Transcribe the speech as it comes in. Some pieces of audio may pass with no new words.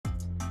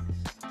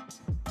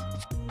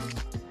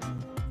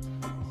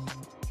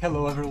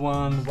Hello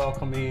everyone,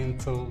 welcome in.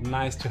 So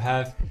nice to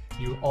have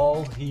you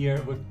all here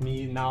with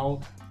me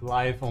now,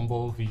 live on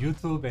both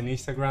YouTube and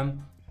Instagram.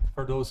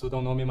 For those who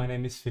don't know me, my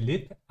name is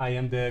Felipe. I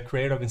am the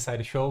creator of Inside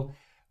the Show,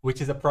 which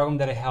is a program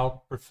that I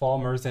help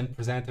performers and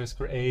presenters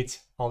create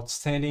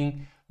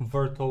outstanding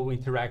virtual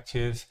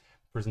interactive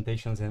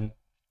presentations and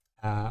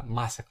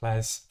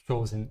masterclass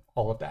shows and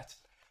all of that.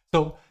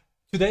 So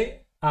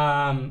today,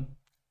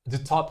 the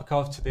topic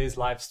of today's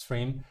live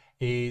stream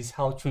is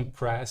how to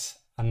impress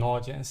an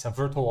audience, a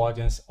virtual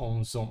audience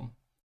on Zoom.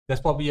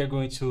 That's what we are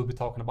going to be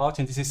talking about.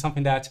 And this is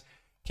something that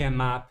came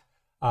up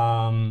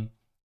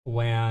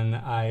when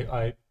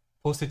I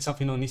posted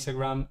something on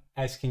Instagram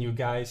asking you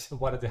guys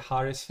what are the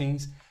hardest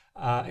things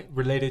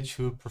related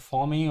to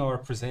performing or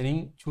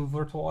presenting to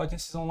virtual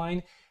audiences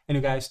online. And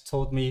you guys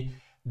told me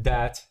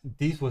that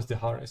this was the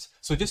hardest.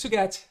 So just to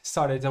get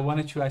started, I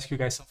wanted to ask you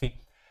guys something.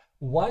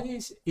 What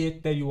is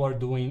it that you are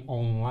doing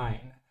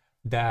online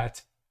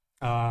that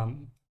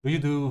do you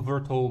do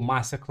virtual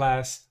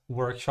masterclass,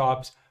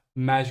 workshops,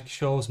 magic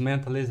shows,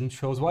 mentalism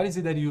shows? What is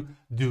it that you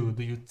do?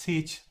 Do you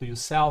teach? Do you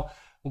sell?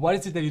 What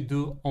is it that you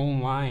do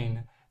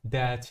online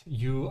that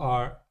you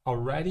are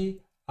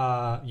already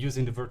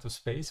using the virtual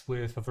space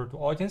with a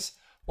virtual audience,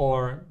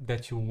 or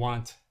that you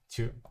want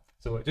to?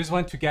 So I just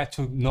want to get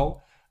to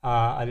know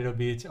a little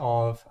bit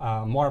of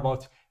more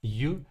about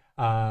you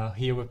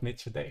here with me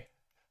today.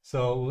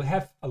 So we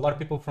have a lot of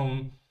people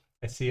from,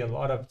 I see a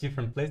lot of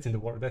different places in the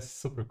world. That's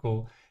super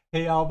cool.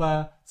 Hey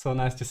Alba, so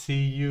nice to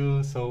see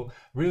you. So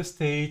real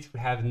estate, we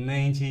have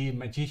Nanji,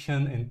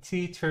 magician and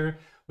teacher.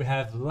 We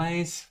have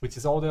Lance, which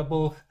is all the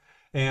above,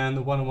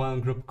 and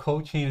one-on-one group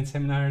coaching and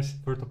seminars,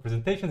 virtual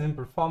presentations and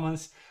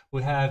performance.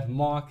 We have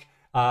Mock,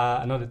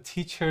 another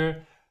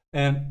teacher,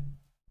 and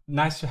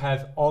nice to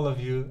have all of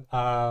you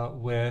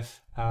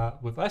with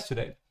us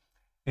today.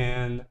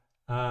 And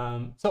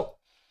so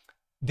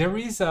there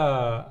is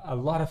a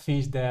lot of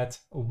things that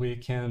we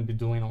can be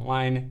doing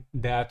online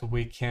that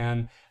we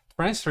can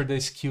transfer the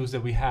skills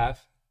that we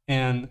have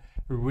and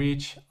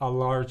reach a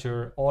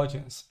larger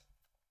audience.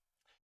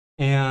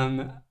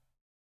 And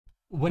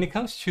when it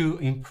comes to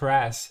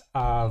impress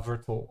a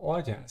virtual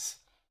audience,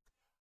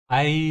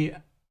 I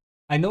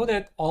know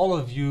that all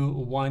of you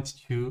want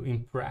to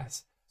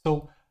impress.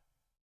 So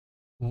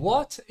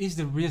what is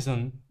the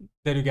reason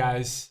that you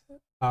guys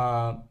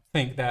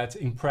think that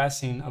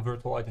impressing a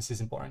virtual audience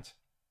is important?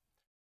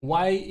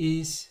 Why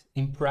is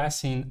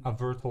impressing a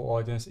virtual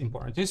audience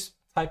important? Just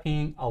type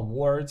in a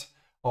word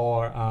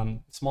or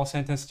small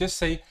sentence. Just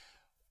say,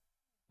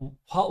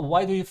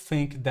 why do you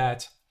think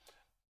that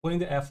putting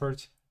the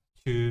effort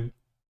to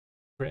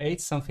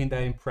create something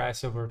that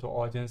impresses your virtual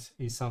audience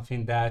is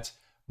something that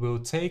will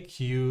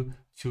take you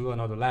to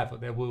another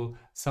level,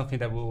 something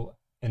that will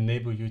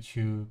enable you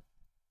to,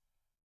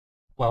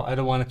 well, I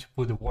don't want to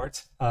put the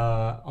words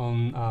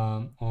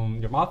on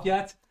your mouth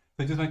yet,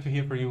 so I just want to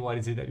hear from you, what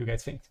is it that you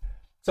guys think?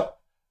 So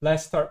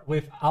let's start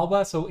with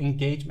Alba. So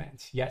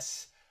engagement,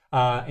 yes.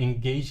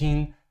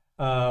 Engaging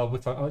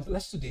with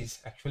let's do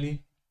this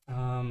actually.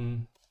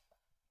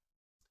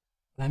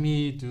 Let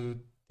me do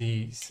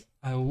these.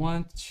 I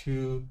want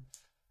to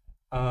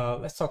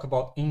let's talk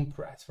about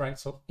impress, right?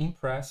 So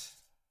impress.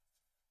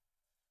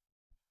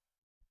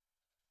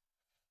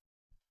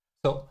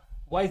 So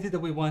why is it that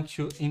we want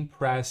to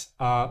impress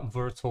a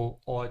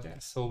virtual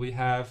audience? So we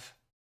have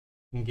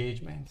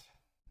engagement.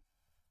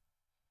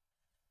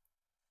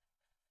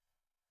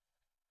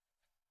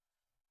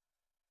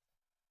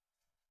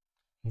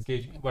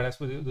 Engagement. What else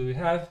do we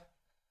have?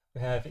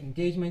 We have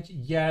engagement.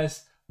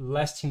 Yes.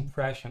 Last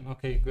impression.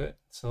 Okay, good.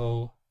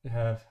 So we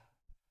have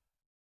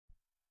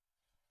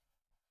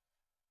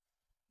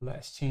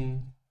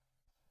lasting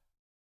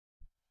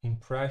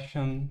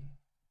impression.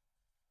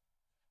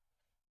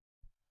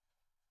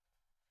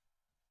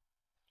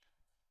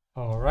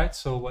 All right.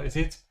 So what is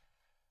it?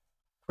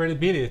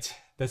 Credibility.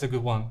 That's a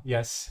good one.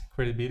 Yes,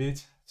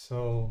 credibility.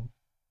 So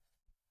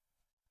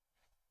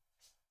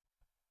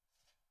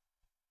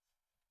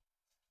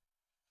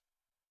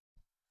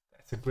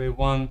a great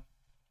one.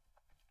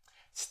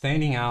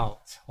 Standing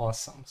out.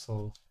 Awesome.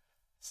 So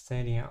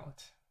standing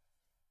out.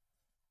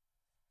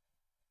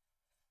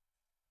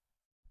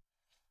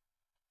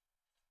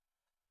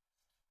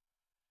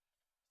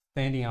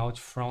 Standing out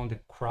from the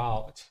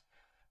crowd.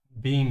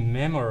 Being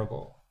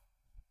memorable.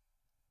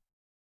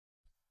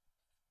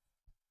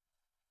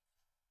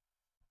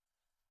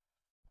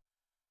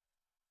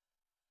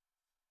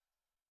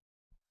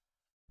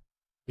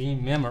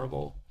 Being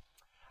memorable.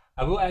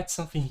 I will add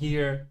something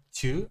here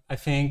too. I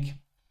think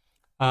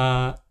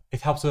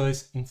it helps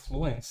us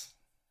influence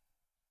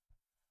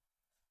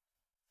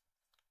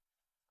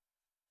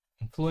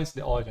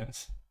the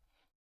audience.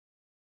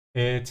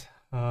 It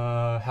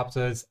helps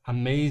us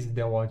amaze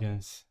the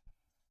audience.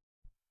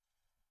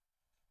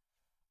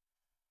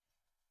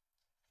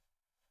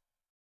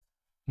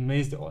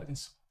 Amaze the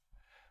audience.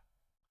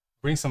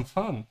 Bring some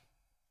fun.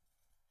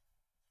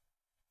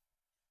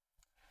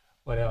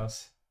 What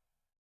else?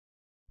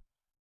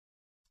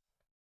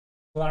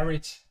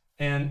 Clarity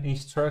and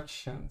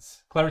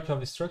instructions. Clarity of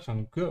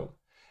instruction, good.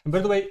 And by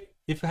the way,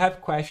 if you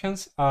have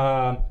questions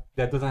that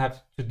doesn't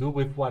have to do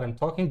with what I'm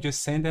talking,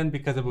 just send them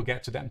because I will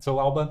get to them. So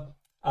Alba,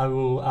 I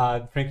will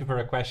thank you for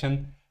a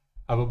question.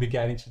 I will be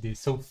getting to this.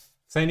 So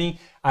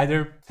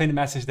either send a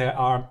message that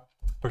are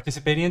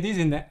participating in this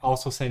and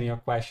also sending your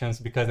questions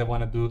because I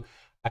want to do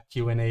a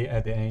Q&A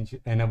at the end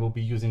and I will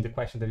be using the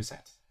question that you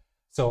sent.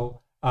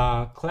 So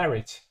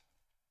Clarity.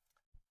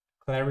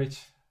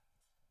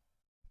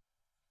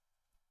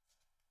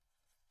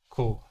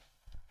 Cool.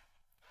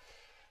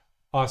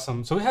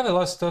 Awesome. So we have a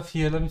lot of stuff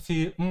here. Let me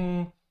see.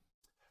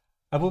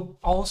 I will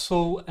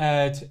also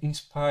add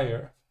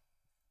Inspire.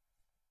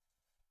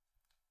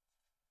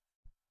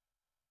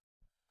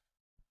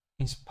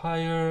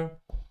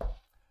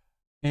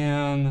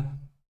 And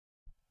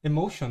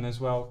emotion as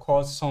well,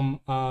 cause some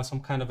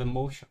kind of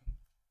emotion.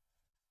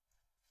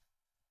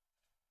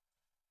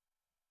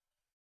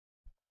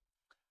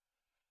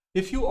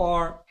 If you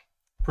are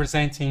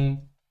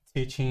presenting,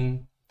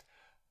 teaching,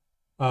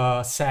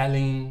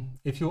 selling,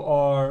 if you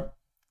want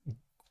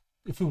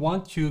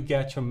to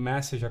get your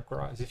message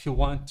across, if you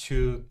want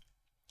to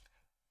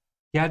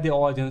get the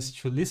audience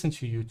to listen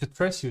to you, to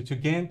trust you,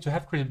 to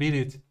have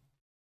credibility,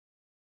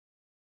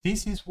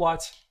 this is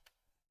what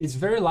it's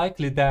very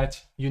likely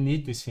that you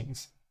need these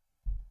things.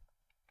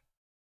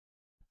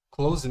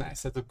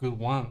 Closeness, that's a good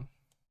one.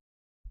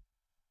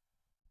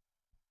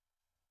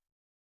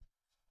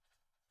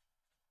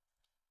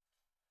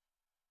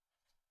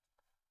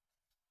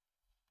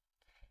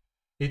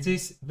 It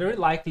is very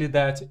likely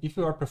that if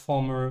you are a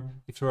performer,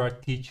 if you are a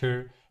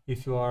teacher,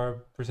 if you are a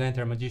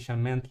presenter,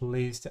 magician,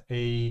 mentalist,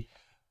 a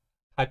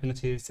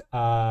hypnotist,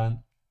 a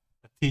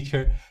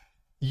teacher,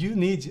 you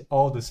need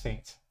all those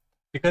things.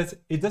 Because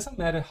it doesn't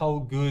matter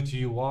how good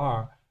you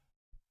are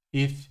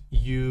if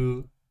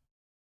you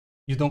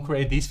don't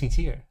create these things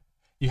here.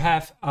 You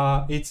have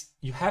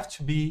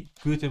to be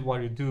good at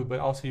what you do, but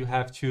also you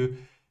have to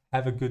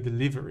have a good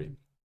delivery.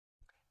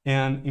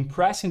 And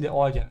impressing the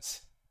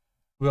audience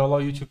will allow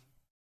you to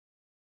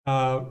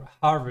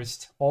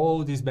harvest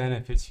all these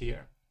benefits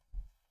here.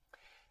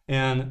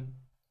 And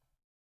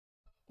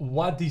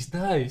what this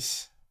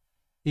does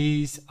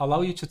is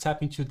allow you to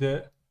tap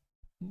into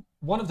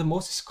one of the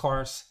most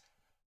scarce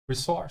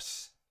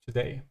resource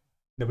today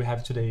that we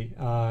have today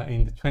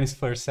in the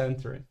 21st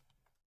century.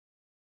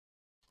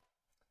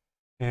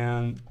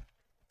 And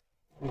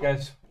you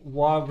guys,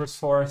 what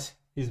resource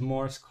is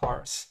more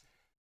scarce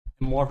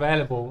and more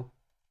valuable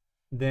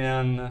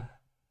than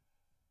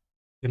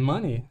the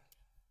money?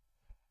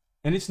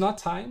 And it's not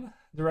time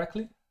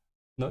directly.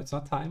 No, it's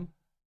not time.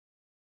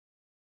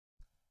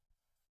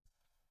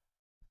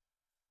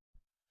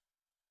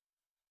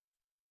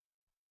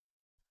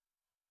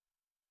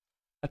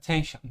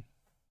 Attention.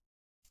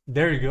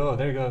 There you go.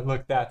 There you go.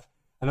 Look that.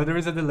 I know there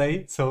is a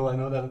delay, so I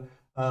know that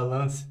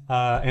Lance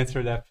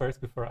answered that first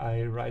before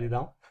I write it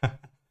down.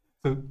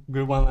 So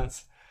good one,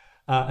 Lance.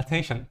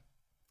 Attention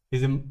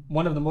is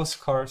one of the most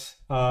scarce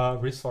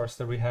resource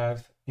that we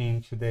have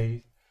in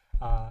today's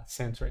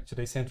century.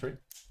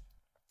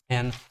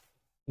 And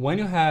when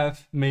you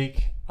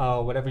make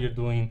whatever you're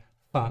doing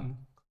fun,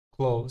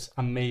 close,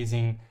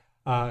 amazing,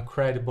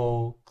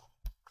 credible,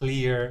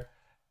 clear,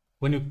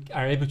 when you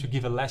are able to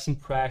give a last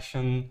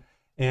impression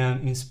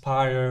and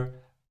inspire,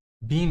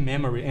 be in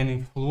memory and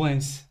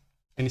influence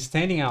and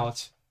standing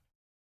out,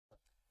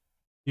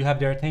 you have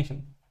their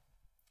attention.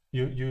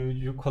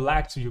 You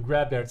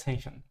grab their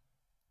attention.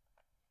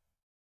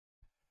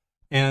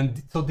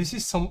 And so this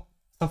is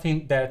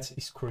something that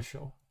is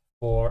crucial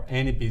for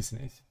any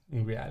business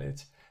in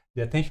reality.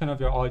 The attention of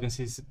your audience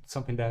is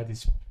something that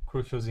is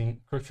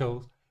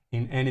crucial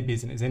in any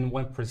business. And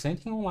when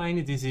presenting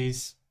online, this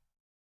is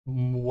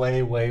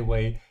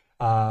way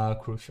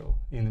crucial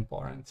and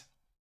important.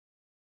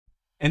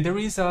 And there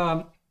is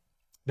the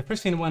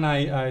first thing when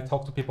I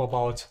talk to people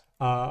about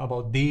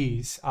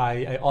these,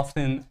 I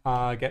often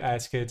get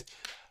asked,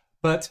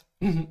 but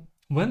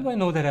when do I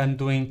know that I'm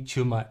doing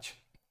too much?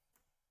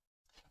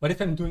 What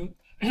if I'm doing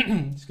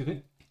excuse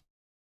me?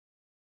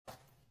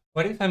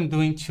 What if I'm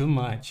doing too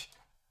much?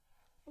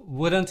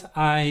 Wouldn't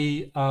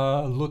I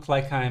look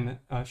like I'm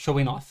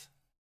showing off,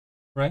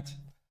 right?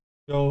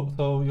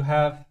 So you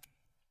have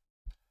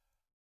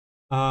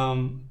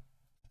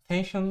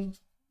attention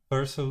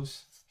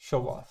versus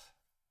show off.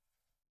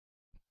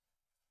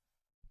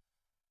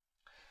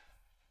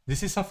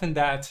 This is something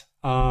that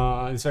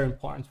is very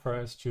important for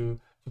us to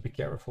be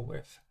careful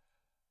with.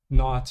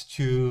 What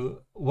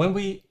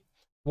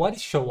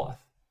is show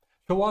off?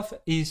 Show off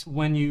is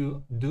when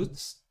you do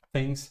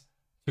things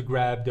to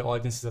grab the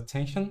audience's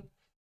attention,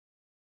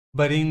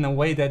 but in a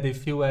way that they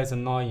feel as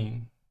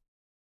annoying.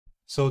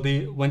 So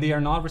when they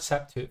are not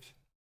receptive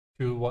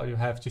to what you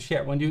have to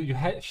share, when you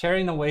share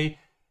in a way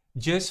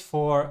just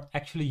for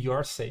actually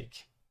your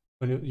sake,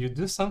 when you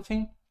do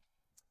something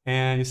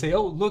and you say,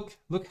 oh, look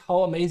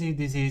how amazing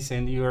this is,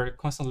 and you're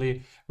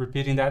constantly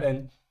repeating that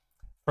and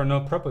for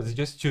no purpose,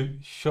 just to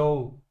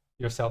show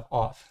yourself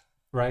off,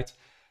 right?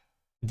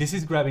 This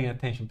is grabbing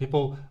attention.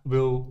 People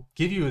will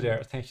give you their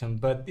attention,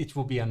 but it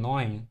will be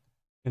annoying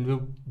and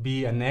will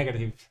be a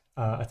negative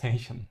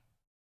attention.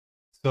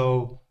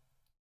 So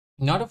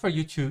in order for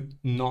you to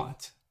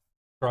not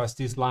cross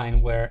this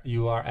line where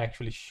you are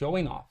actually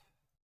showing off,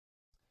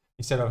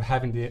 instead of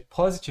having the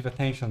positive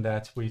attention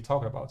that we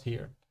talked about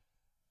here,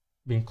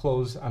 being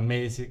close,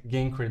 amazing,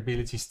 gain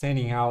credibility,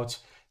 standing out,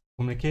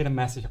 communicate a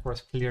message across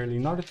clearly,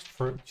 in order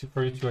for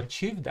you to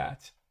achieve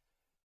that,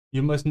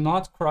 you must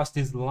not cross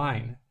this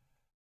line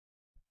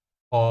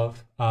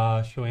of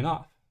showing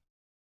off.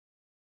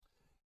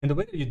 And the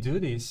way that you do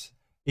this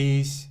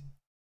is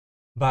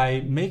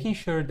by making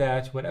sure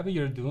that whatever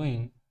you're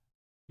doing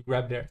to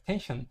grab their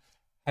attention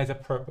has a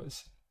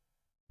purpose.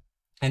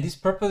 And this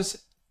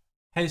purpose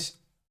has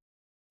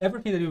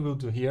everything that you will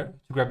do here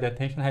to grab their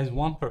attention has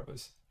one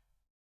purpose.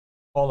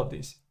 All of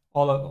this,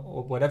 all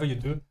of whatever you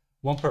do,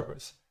 one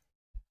purpose.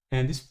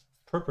 And this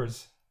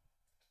purpose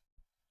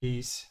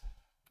is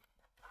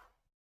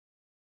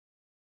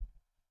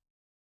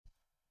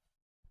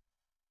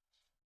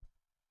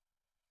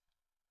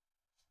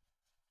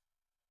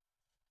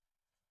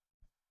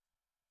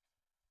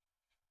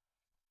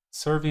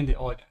serving the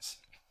audience.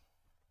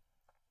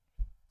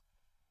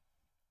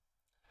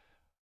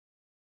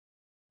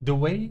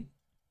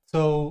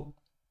 So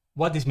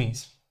what this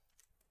means,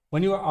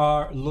 when you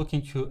are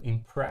looking to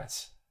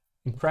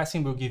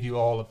impressing will give you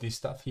all of this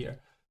stuff here.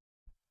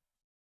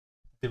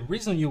 The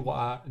reason you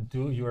are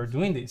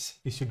doing this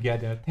is to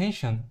get their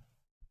attention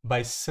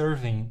by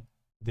serving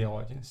the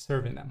audience,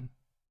 serving them.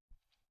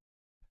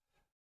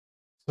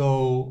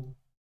 So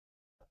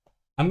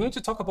I'm going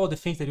to talk about the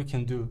things that you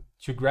can do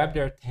to grab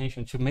their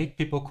attention, to make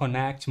people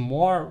connect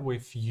more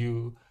with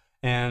you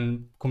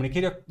and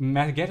communicate,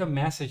 get a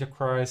message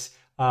across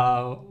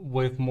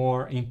with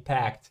more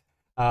impact,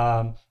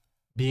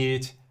 be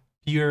it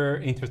pure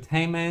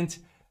entertainment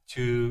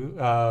to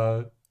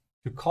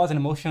cause an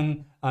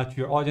emotion to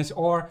your audience,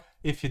 or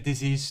if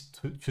this is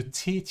to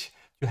teach,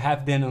 to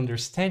have them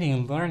understanding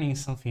and learning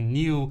something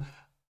new,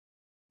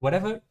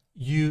 whatever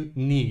you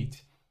need.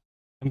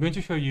 I'm going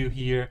to show you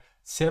here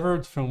several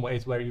different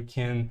ways where you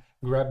can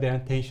grab their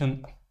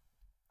attention,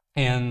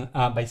 and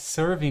by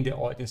serving the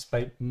audience,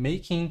 by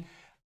making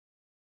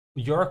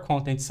your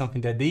content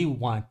something that they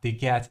want, they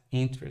get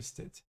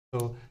interested.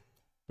 So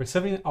for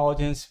serving the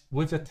audience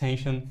with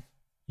attention,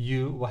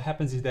 what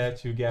happens is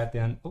that you get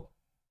then,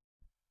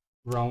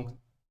 wrong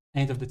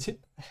end of the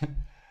tip.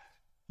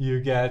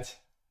 You get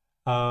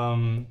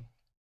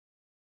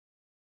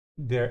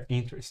their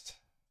interest.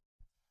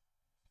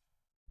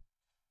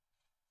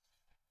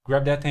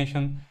 Grab their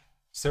attention,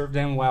 serve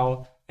them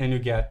well, and you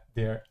get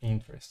their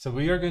interest. So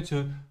we are going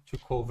to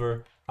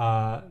cover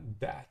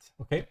that,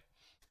 okay?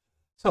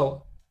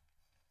 So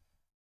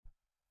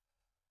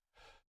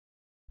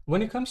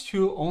when it comes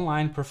to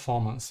online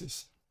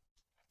performances,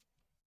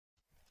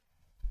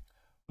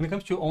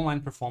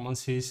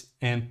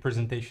 and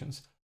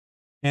presentations,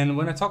 and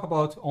when I talk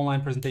about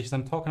online presentations,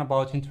 I'm talking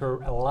about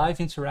live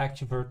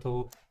interactive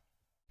virtual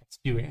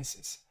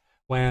experiences.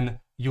 When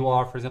you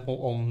are, for example,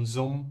 on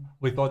Zoom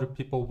with other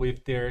people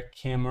with their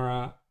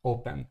camera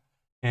open,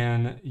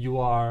 and you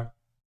are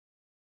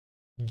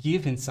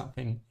giving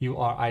something, you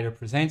are either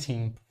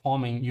presenting,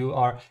 performing, you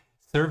are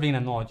serving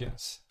an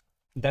audience.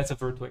 That's a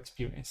virtual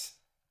experience.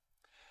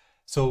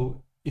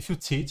 So if you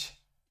teach,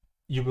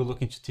 you will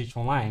looking to teach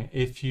online.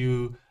 If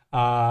you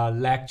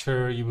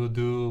lecture, you will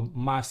do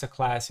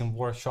masterclass and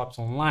workshops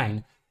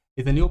online.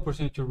 It's a new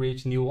opportunity to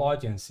reach new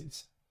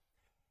audiences.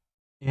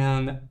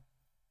 And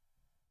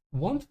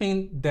one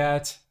thing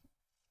that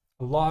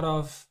a lot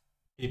of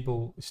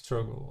people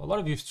struggle, a lot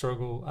of you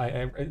struggle,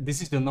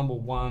 this is the number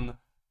one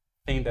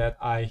thing that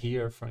I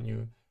hear from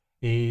you,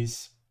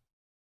 is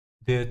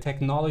the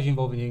technology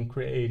involved in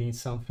creating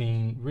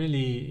something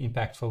really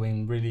impactful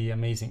and really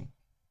amazing.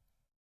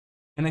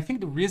 And I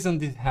think the reason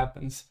this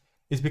happens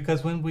is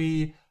because when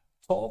we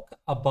talk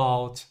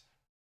about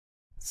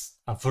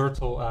a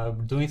virtual,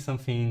 doing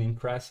something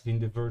impressive in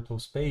the virtual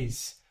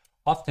space,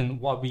 often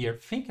what we are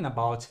thinking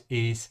about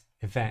is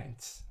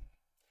events,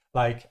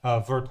 like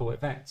virtual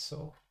events.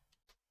 So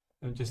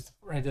I'll just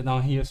write it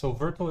down here. So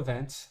virtual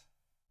events.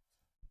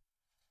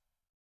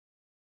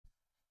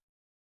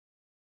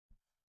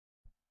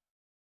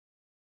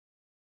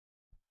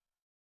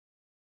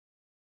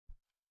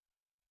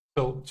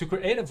 So to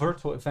create a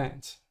virtual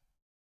event,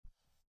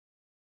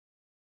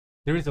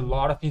 there is a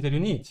lot of things that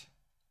you need.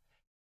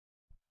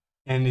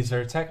 And it's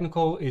very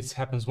technical, it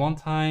happens one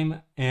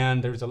time,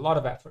 and there's a lot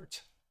of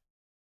effort.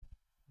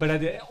 But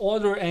at the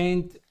other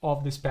end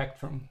of the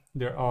spectrum,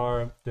 there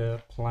are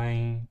the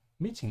plain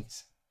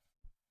meetings.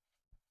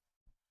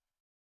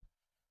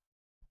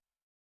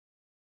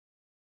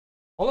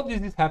 All of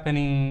this is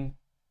happening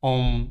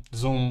on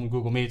Zoom,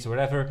 Google Meets, or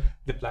whatever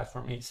the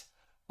platform is.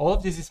 All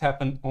of this is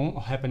happening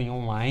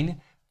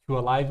online to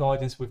a live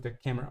audience with the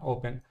camera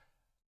open,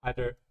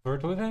 either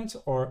virtual events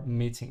or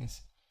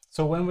meetings.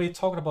 So when we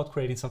talk about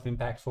creating something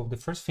impactful, the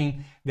first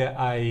thing that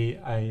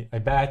I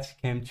bet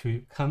come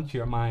to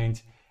your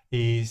mind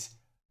is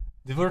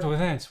the virtual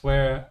events,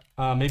 where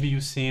maybe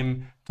you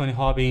see Tony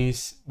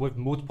Robbins with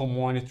multiple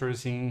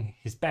monitors in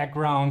his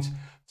background,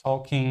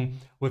 talking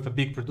with a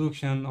big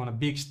production on a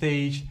big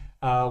stage,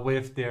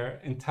 with their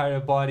entire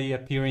body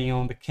appearing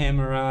on the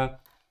camera,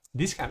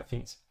 these kind of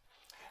things.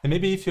 And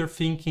maybe if you're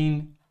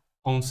thinking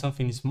on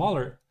something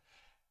smaller,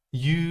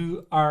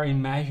 you are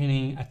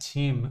imagining a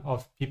team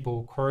of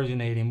people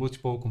coordinating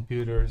multiple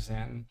computers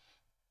and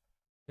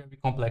very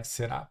complex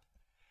setup.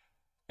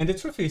 And the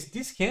truth is,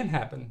 this can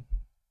happen.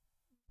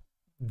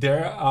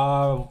 There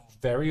are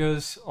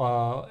various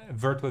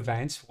virtual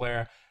events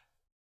where,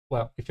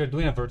 well, if you're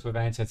doing a virtual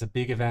event, it's a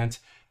big event,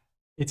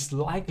 it's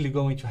likely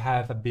going to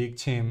have a big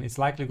team. It's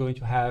likely going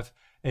to have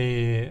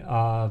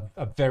a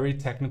very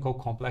technical,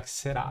 complex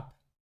setup.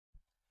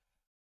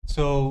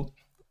 So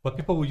what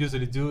people will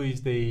usually do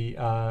is they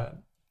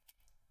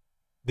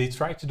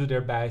try to do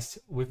their best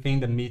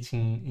within the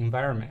meeting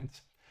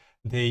environment.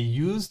 They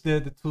use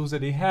the tools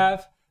that they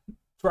have,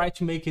 try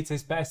to make it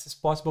as best as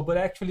possible, but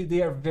actually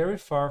they are very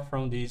far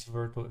from these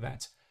virtual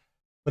events.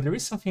 But there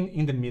is something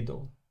in the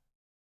middle.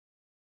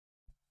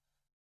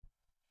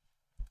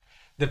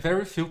 The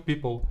very few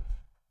people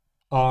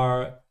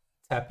are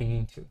tapping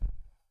into.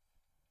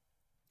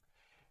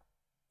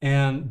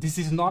 And this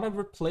is not a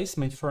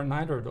replacement for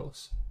neither of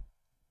those.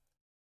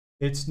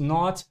 It's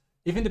not,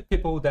 even the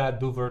people that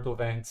do virtual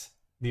events,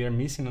 they are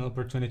missing an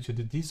opportunity to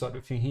do this other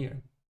thing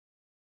here.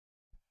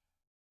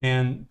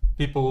 And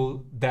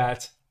people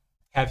that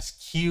have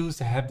skills,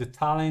 have the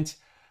talent,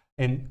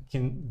 and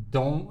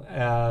don't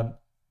have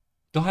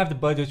the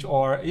budget,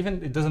 or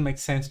even it doesn't make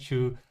sense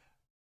to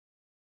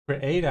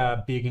create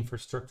a big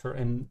infrastructure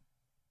and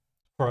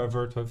for a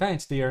virtual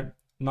events, they are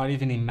not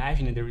even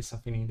imagining there is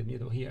something in the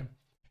middle here.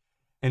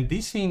 And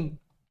this thing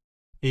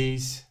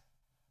is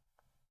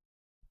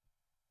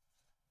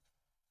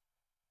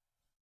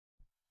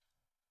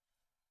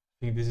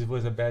I think this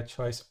was a bad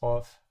choice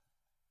of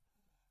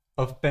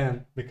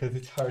pen because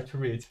it's hard to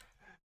read.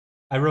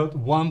 I wrote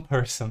one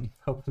person.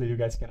 Hopefully you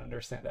guys can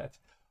understand that.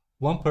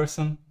 One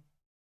person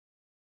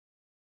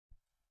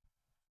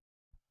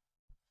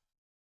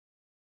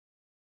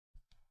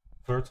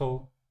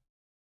virtual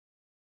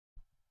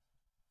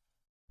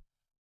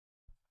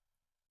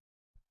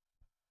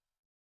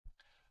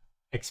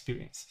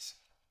experiences.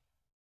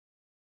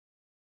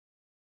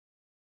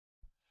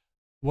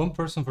 One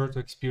person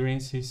virtual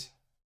experiences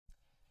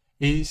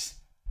is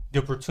the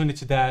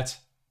opportunity that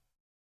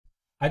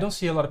I don't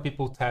see a lot of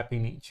people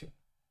tapping into.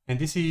 And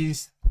this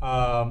is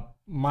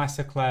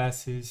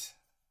masterclasses,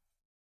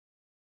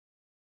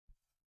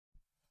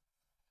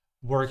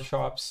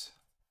 workshops,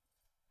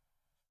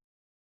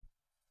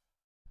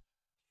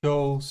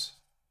 shows,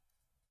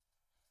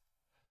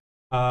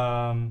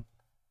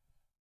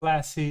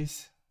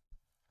 classes,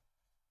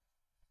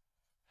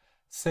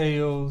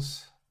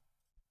 sales,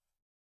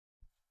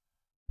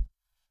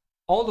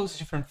 all those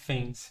different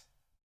things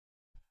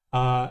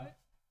that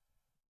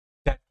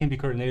can be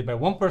coordinated by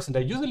one person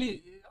that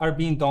usually are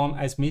being done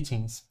as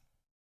meetings.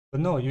 But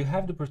no, you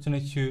have the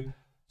opportunity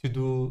to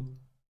do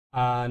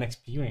an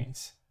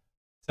experience,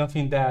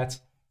 something that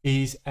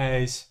is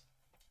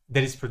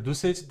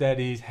produced, that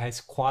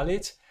has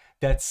quality,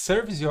 that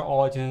serves your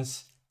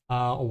audience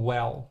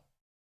well.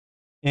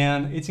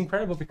 And it's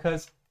incredible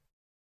because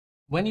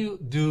when you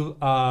do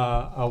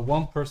a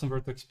one-person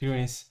virtual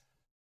experience,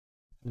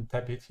 let me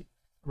type it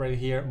right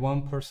here,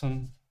 one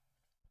person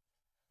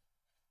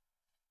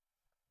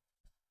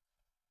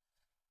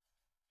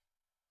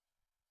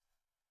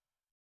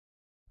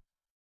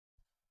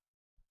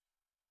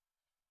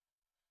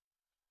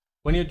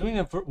when you're doing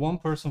a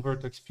one-person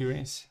virtual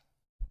experience,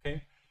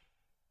 okay,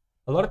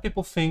 a lot of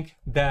people think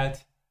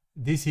that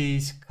this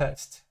is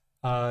cost.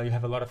 You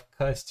have a lot of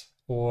cost,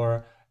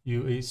 or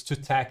it's too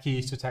tacky,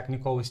 it's too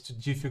technical, it's too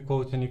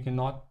difficult, and you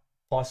cannot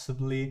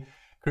possibly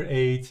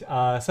create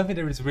something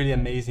that is really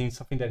amazing,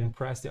 something that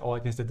impresses the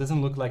audience, that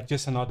doesn't look like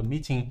just another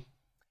meeting.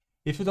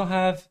 If you don't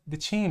have the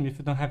team, if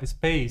you don't have a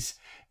space,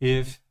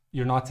 if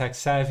you're not tech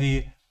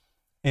savvy,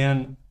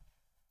 and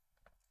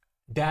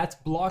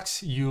that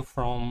blocks you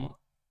from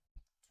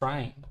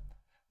trying,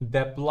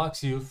 that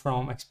blocks you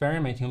from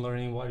experimenting,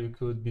 learning what you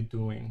could be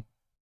doing.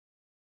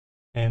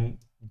 And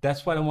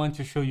that's what I want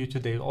to show you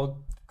today,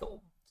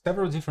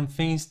 several different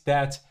things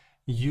that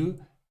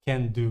you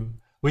can do,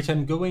 which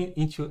I'm going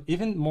into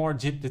even more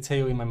deep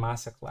detail in my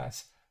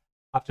masterclass.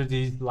 After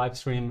this live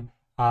stream,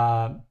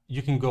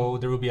 you can go,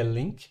 there will be a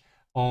link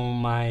on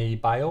my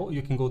bio.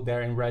 You can go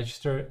there and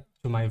register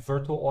to my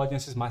virtual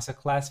audiences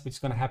masterclass, which is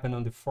going to happen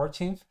on the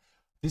 14th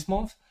this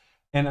month.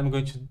 And I'm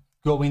going to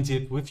go in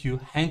deep with you,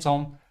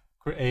 hands-on,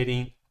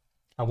 creating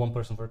a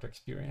one-person virtual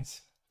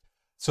experience.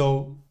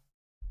 So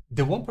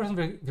the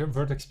one-person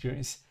virtual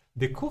experience,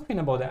 the cool thing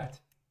about that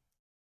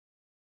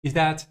is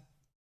that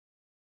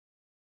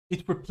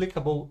it's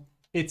replicable,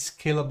 it's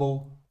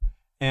scalable,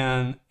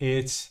 and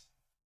it's.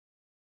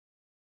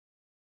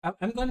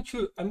 I'm going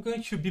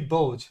to be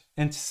bold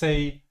and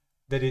say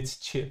that it's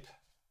cheap.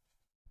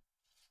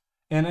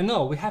 And I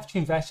know we have to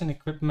invest in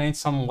equipment,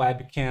 some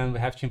webcam, we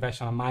have to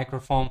invest on a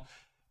microphone.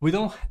 We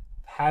don't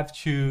have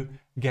to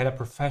get a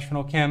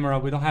professional camera.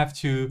 We don't have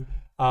to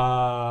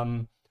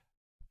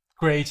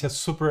create a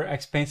super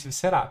expensive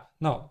setup.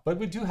 No, but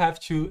we do have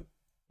to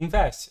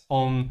invest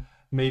on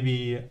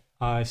maybe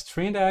a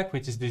Stream Deck,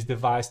 which is this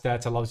device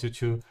that allows you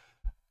to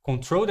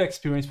control the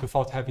experience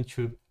without having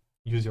to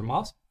use your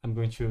mouse. I'm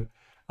going to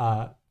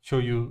show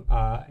you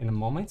in a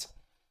moment.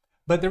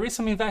 But there is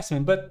some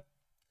investment, but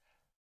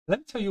let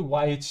me tell you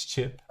why it's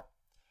cheap.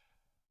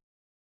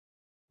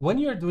 When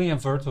you're doing a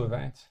virtual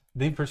event,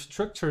 the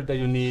infrastructure that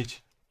you need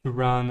to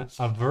run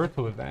a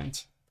virtual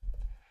event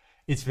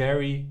is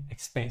very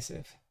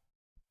expensive.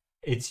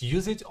 It's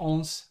usage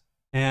owns,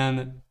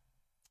 and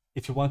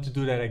if you want to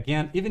do that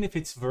again, even if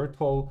it's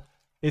virtual,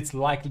 it's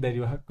likely that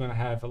you're going to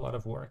have a lot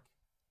of work.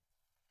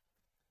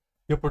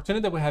 The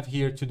opportunity that we have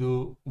here to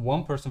do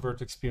one-person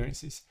virtual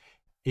experiences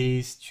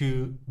is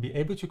to be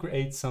able to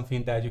create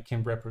something that you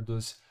can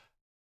reproduce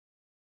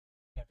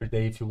every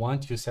day if you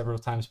want to, several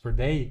times per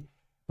day,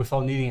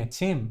 without needing a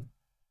team.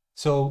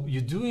 So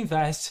you do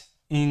invest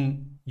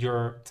in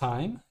your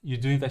time. You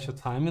do invest your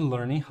time in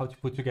learning how to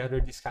put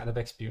together these kind of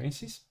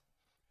experiences.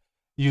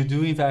 You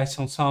do invest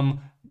on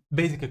some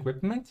basic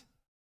equipment,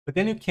 but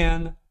then you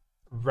can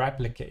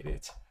replicate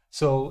it.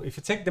 So if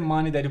you take the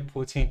money that you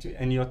put into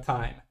and your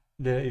time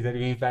that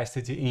you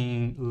invested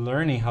in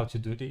learning how to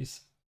do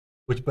this,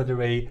 which, by the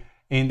way,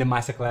 in the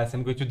masterclass,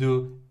 I'm going to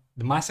do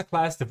the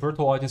masterclass, the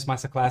virtual audience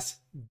masterclass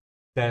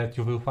that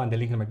you will find the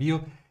link in my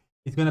bio.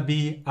 It's going to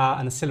be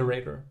an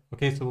accelerator.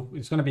 Okay, so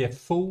it's going to be a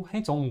full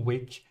hands-on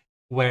week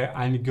where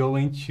I'm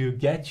going to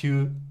get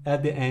you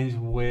at the end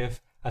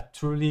with a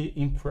truly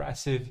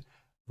impressive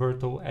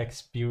virtual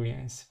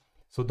experience.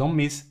 So don't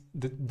miss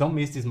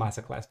this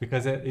masterclass,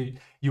 because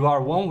you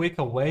are 1 week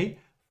away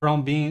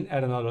from being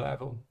at another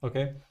level.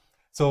 Okay,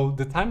 so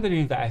the time that you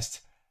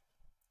invest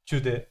to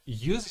the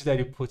usage that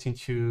you put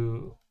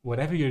into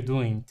whatever you're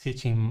doing,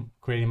 teaching,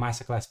 creating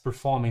masterclass,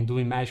 performing,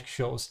 doing magic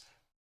shows,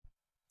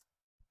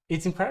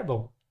 it's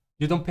incredible.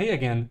 You don't pay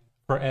again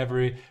for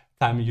every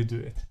time you do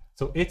it.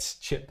 So it's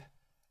cheap,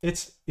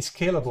 it's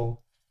scalable.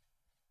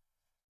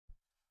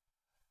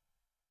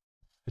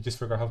 I just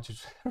forgot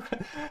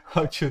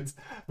how to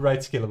write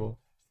scalable.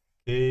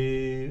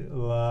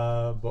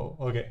 Scalable.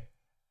 Okay,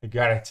 I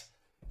got it.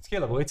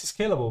 Scalable. It's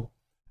scalable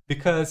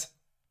because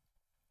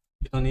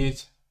you don't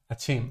need a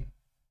team.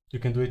 You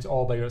can do it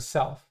all by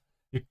yourself.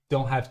 You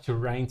don't have to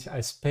rent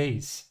a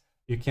space.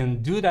 You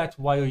can do that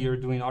while you're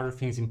doing other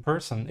things in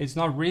person. It's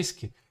not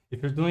risky.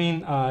 If you're doing,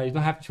 you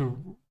don't have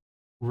to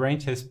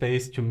rent a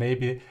space to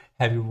maybe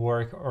have you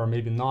work or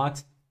maybe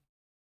not.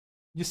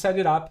 You set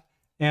it up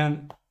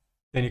and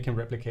then you can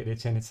replicate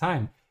it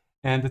anytime.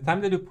 And the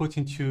time that you put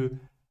into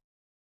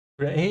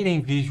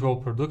creating visual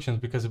productions,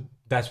 because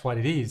that's what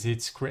it is,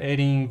 it's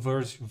creating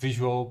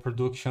visual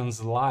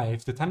productions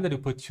live. The time that you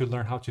put to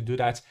learn how to do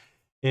that,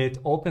 it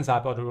opens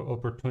up other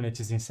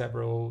opportunities in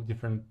several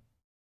different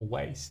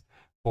ways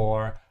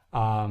for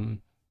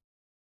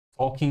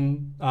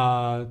talking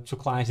to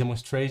clients,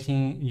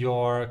 demonstrating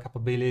your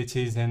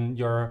capabilities and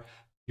your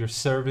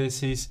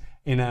services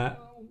in a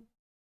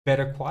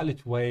better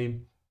quality way,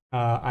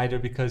 either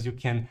because you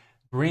can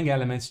bring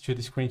elements to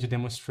the screen to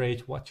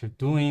demonstrate what you're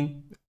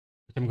doing,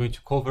 which I'm going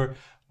to cover,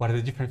 what are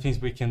the different things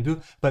we can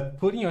do, but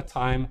putting your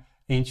time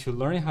into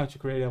learning how to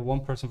create a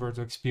one-person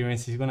virtual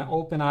experience is going to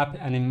open up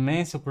an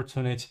immense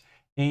opportunity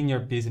in your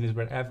business,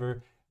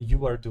 wherever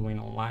you are doing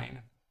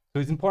online. So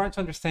it's important to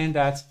understand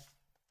that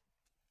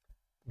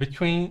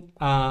between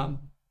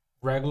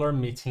regular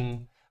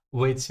meeting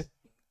with,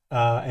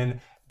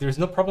 and there's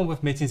no problem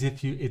with meetings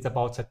if it's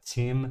about a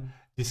team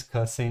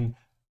discussing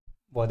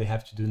what they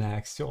have to do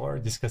next or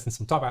discussing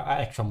some topic,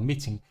 actual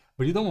meeting,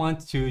 but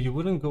you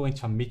wouldn't go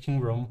into a meeting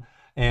room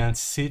and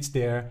sit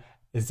there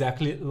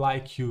exactly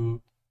like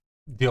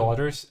the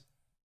others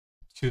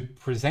to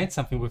present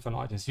something with an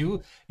audience.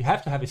 You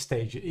have to have a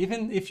stage,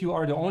 even if you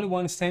are the only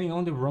one standing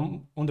on the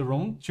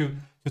room to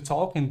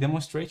talk and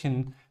demonstrate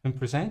and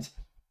present.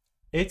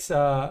 It's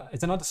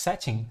another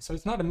setting, so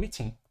it's not a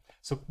meeting.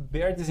 So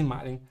bear this in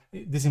mind,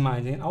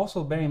 and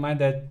also bear in mind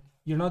that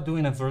you're not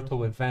doing a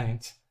virtual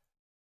event.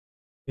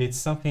 It's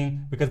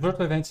something, because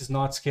virtual events is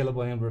not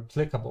scalable and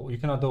replicable. You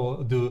cannot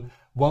do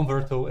one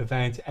virtual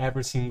event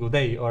every single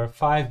day, or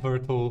 5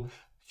 virtual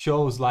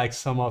shows like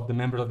some of the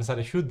members of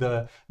Inside should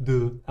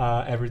do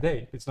every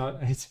day.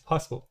 It's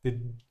possible. It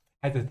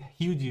has a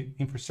huge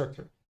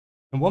infrastructure.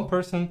 And one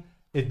person,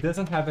 it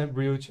doesn't have a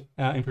real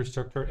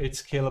infrastructure.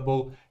 It's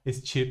scalable,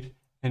 it's cheap,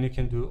 and you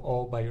can do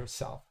all by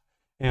yourself.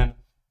 And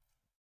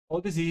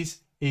all this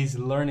is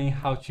learning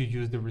how to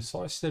use the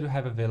resources that you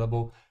have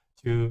available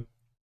to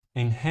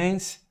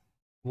enhance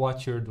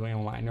what you're doing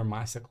online, your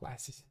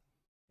masterclasses.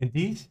 And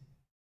this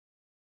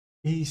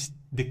is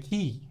the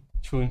key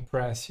to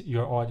impress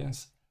your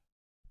audience,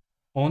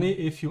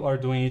 only if you are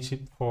doing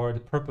it for the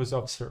purpose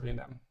of serving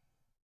them.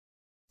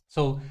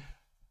 So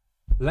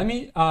let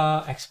me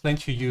explain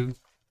to you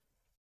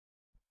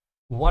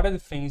what are the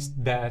things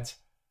that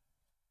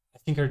I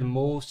think are the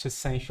most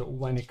essential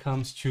when it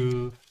comes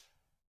to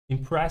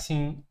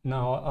impressing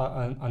now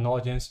an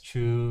audience,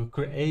 to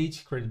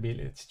create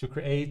credibility, to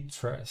create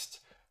trust,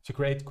 to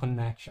create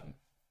connection.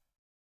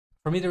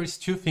 For me, there is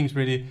two things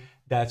really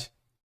that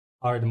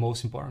are the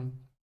most important.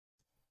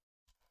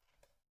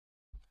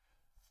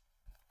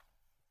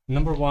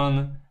 Number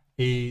one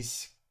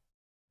is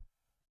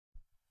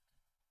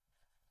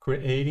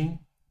creating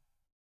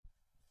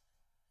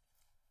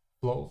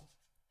flow.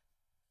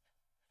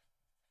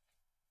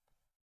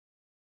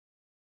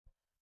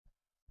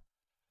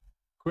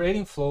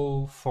 Creating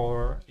flow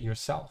for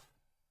yourself.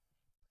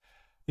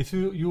 If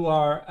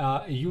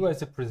you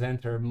as a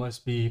presenter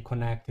must be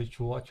connected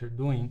to what you're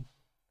doing.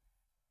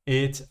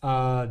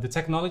 The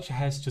technology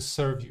has to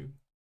serve you,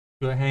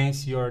 to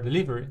enhance your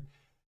delivery,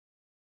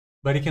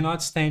 but it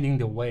cannot stand in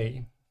the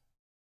way.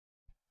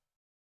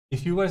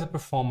 If you as a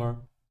performer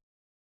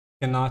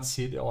cannot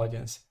see the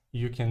audience,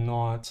 you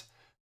cannot,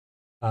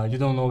 you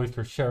don't know if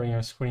you're sharing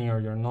your screen or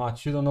you're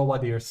not, you don't know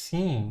what they are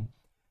seeing.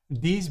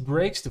 This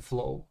breaks the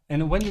flow.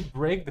 And when you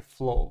break the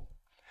flow,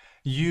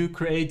 you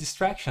create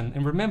distraction.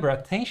 And remember,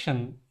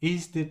 attention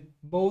is the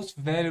most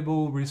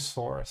valuable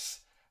resource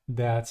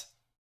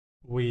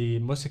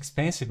most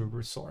expensive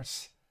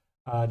resource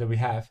that we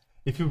have.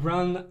 If you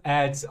run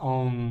ads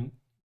on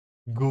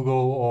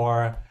Google,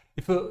 or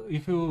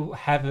if you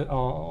have it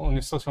on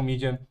your social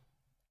media,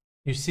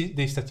 you see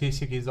the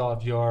statistics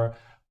of your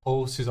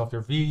posts, of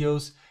your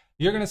videos,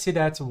 you're gonna see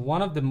that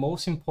one of the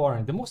most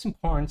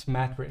important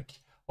metric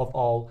of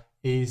all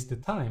is the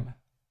time.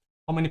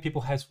 How many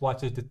people has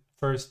watched the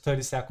first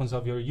 30 seconds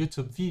of your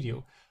YouTube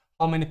video?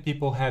 How many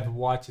people have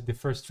watched the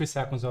first 3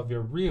 seconds of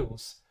your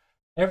reels?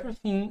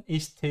 Everything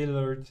is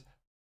tailored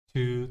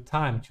to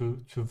time,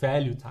 to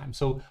value time.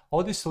 So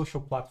all these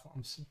social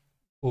platforms,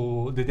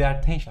 their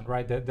attention,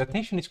 right? The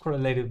attention is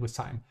correlated with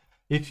time.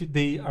 If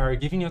they are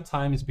giving you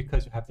time, it's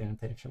because you have the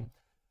attention.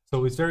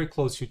 So it's very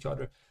close to each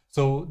other.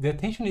 So the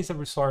attention is a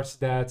resource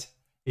that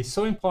is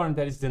so important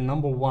that it's the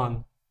number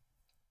one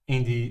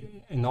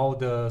in all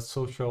the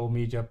social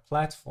media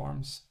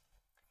platforms.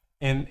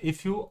 And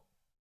if you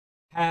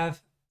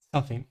have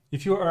something,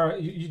 if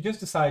you just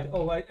decide,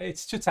 oh,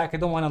 it's too tech, I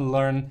don't want to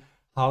learn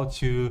how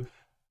to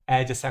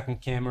add a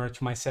second camera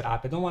to my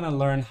setup, I don't want to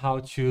learn how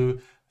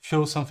to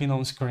show something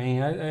on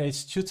screen,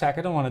 it's too tech,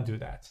 I don't want to do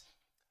that.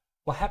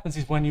 What happens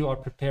is when you are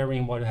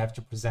preparing what you have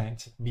to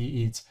present,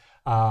 be it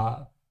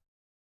a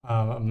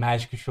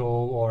magic show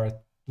or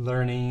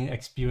learning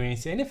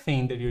experience,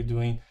 anything that you're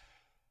doing,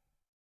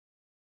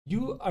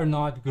 you are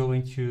not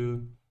going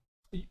to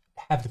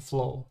have the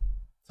flow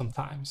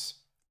sometimes.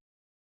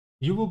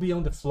 You will be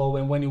on the flow,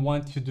 and when you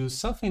want to do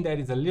something that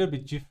is a little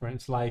bit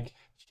different, like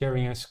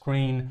sharing a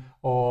screen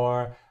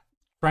or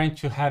trying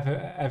to have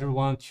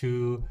everyone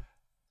to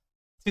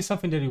see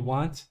something that you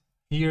want,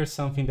 hear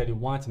something that you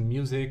want,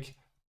 music,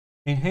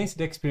 enhance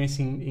the experience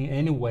in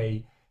any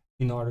way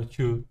in order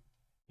to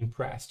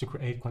impress, to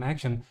create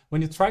connection.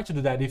 When you try to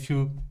do that, if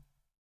you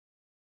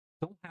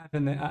don't have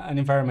an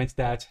environment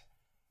that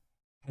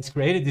has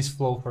created this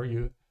flow for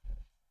you,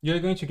 you're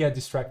going to get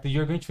distracted.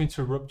 You're going to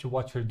interrupt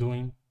what you're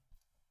doing,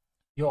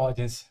 your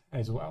audience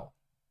as well.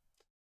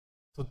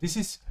 So this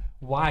is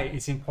why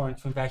it's important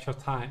to invest your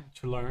time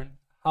to learn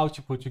how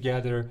to put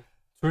together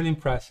truly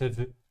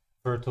impressive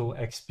virtual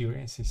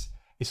experiences,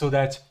 so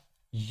that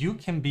you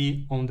can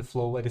be on the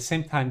flow at the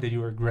same time that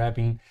you are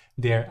grabbing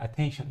their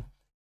attention.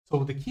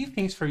 So the key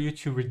things for you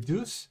to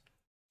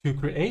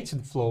create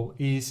the flow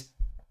is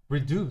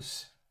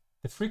reduce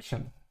the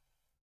friction.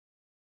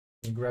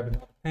 You grab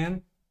another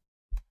pen,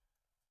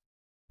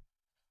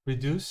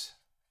 reduce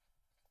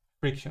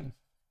friction.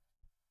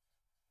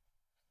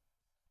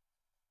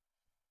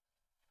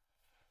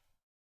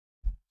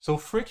 So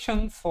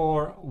friction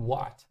for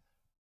what?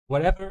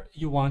 Whatever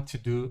you want to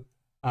do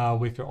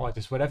with your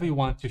audience, whatever you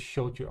want to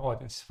show to your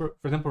audience. For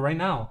example, right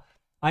now,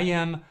 I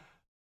am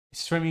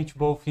streaming to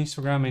both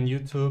Instagram and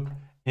YouTube,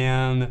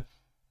 and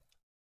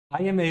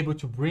I am able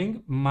to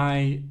bring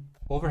my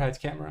overhead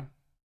camera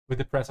with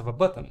the press of a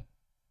button.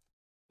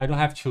 I don't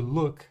have to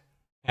look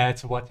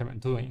at what I'm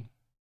doing.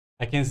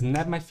 I can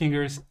snap my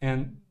fingers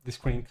and the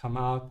screen come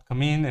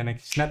in, and I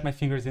can snap my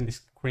fingers and the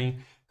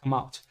screen come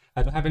out.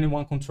 I don't have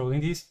anyone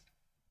controlling this.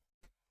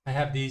 I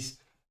have this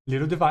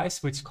little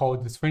device, which is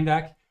called the Screen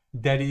Deck,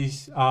 that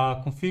is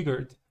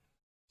configured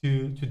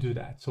to do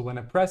that. So when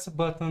I press a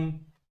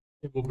button,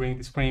 it will bring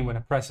the screen. When I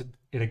press it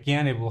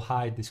again, it will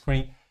hide the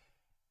screen.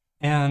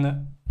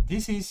 And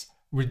this is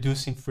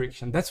reducing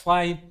friction. That's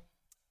why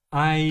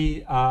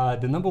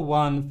the number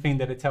one thing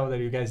that I tell that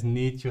you guys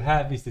need to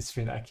have is the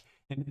Screen Deck.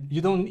 And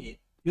you don't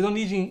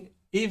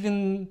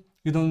even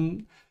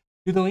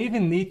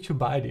need to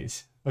buy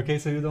this. Okay,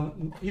 so you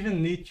don't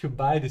even need to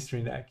buy the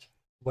Screen Deck.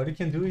 What you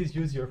can do is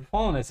use your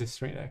phone as a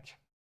Screen Deck.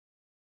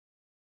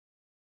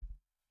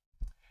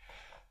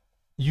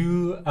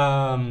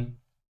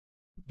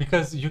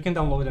 Because you can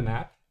download an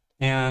app,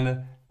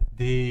 and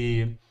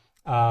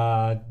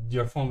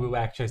your phone will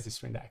act as the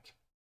Screen Deck.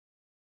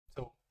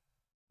 So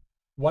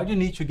what you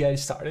need to get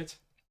started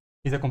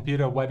is a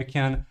computer, a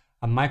webcam,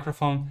 a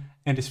microphone,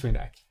 and the Screen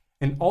Deck.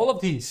 And all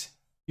of these,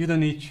 you don't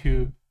need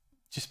to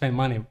spend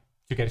money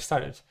to get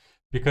started,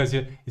 because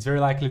it's very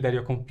likely that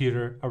your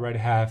computer already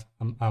have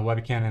a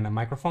webcam and a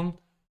microphone.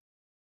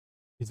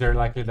 it's very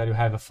likely that you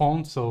have a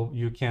phone, so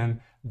you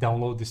can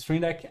download the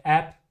Stream Deck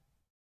app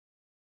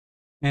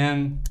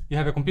and you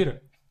have a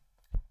computer.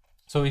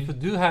 So if you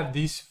do have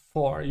these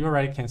four, you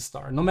already can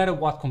start, no matter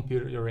what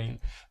computer you're in,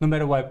 no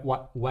matter what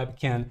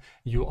webcam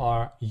you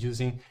are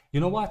using. You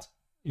know what?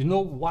 You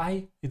know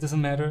why it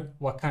doesn't matter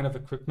what kind of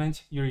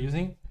equipment you're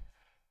using?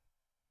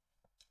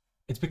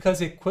 It's because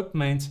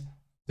equipment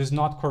does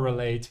not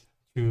correlate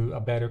to a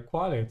better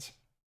quality.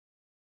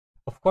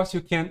 Of course, you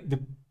can,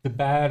 the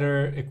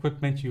better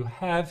equipment you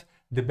have,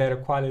 the better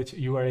quality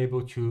you are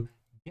able to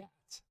get.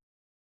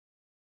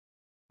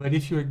 But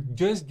if you're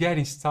just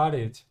getting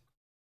started,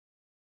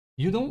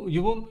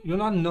 you'll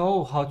not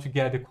know how to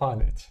get the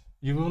quality.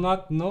 You will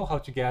not know how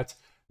to get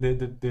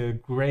the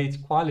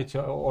great quality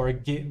or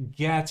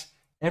get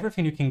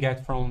everything you can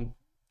get from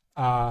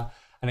an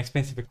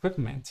expensive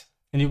equipment,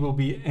 and you will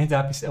end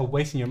up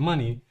wasting your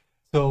money.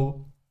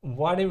 So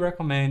what I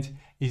recommend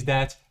is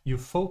that you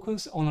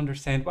focus on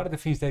understand what are the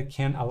things that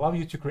can allow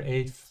you to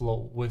create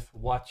flow with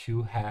what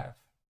you have.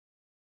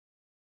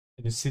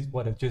 And you see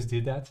what I just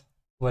did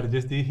what I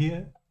just did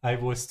here? I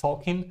was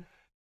talking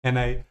and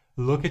I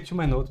looked into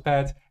my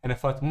notepad and I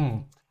thought,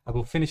 I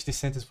will finish this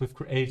sentence with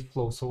create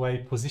flow. So I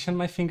positioned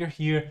my finger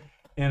here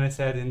and I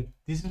said, and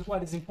this is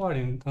what is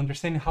important,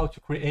 understanding how to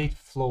create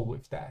flow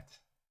with that.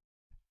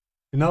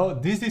 You know,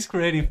 this is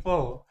creating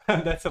flow.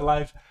 That's a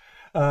live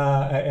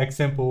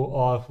example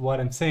of what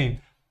I'm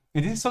saying.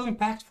 And this is so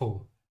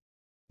impactful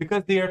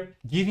because they are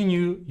giving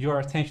you your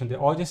attention. The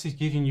audience is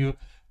giving you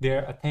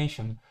their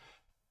attention.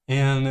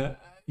 And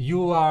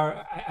you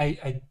are,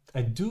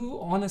 I do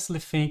honestly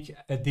think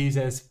this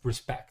as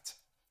respect.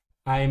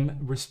 I'm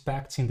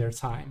respecting their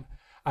time.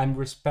 I'm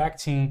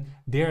respecting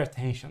their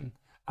attention.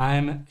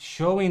 I'm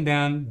showing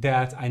them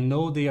that I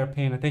know they are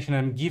paying attention.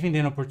 I'm giving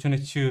them an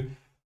opportunity to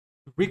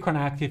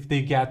reconnect if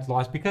they get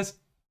lost, because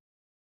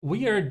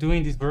we are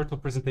doing these virtual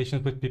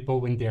presentations with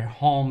people in their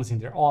homes, in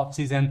their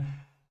offices, and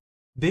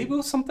they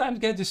will sometimes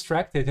get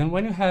distracted. And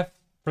when you have,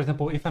 for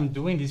example, if I'm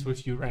doing this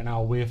with you right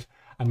now,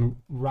 I'm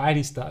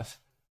writing stuff,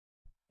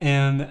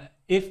 and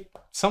if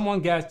someone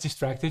gets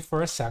distracted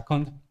for a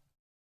second,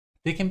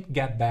 they can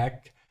get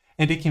back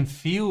and they can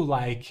feel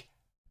like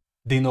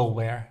they know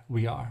where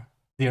we are.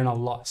 They are not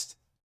lost.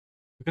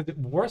 Because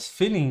the worst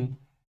feeling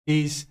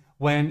is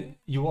when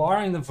you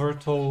are in a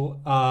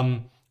virtual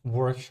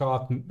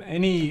workshop,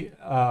 any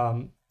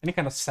kind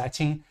of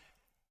setting,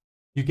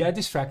 you get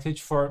distracted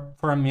for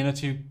a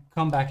minute, you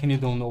come back and you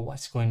don't know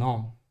what's going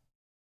on.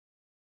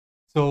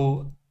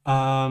 So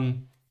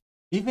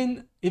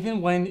even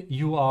when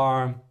you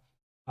are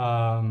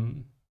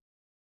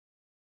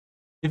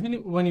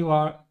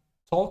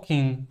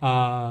talking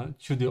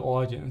to the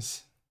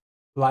audience,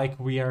 like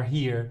we are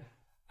here,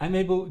 I'm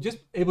able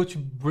to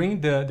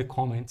bring the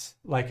comments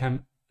like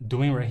I'm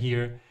doing right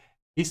here.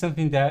 Is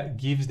something that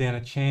gives them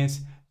a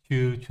chance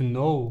to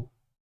know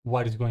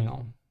what is going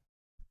on.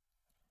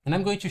 And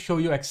I'm going to show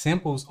you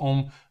examples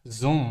on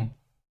Zoom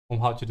on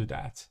how to do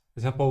that. For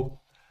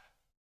example,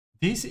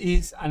 this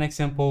is an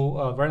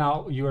example. Right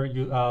now you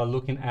are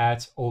looking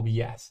at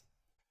OBS.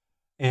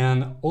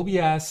 And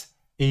OBS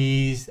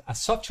is a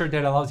software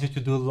that allows you to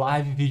do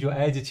live video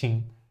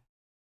editing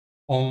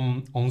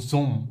on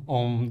Zoom,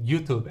 on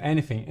YouTube,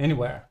 anything,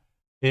 anywhere.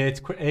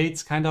 It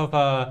creates kind of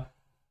a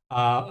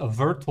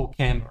virtual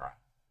camera.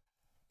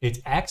 It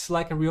acts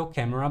like a real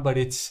camera, but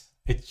it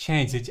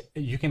changes.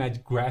 You can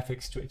add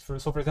graphics to it.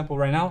 So for example,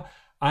 right now,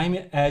 I'm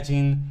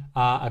adding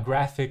a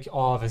graphic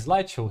of a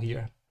slideshow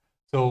here.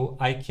 So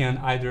I can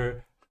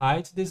either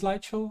hide the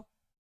slideshow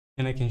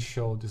and I can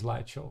show the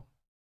slideshow.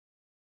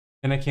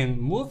 And I can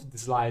move the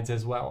slides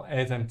as well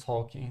as I'm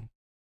talking.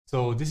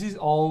 So this is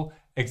all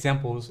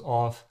examples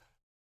of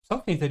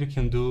something that you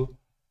can do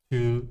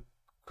to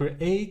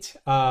create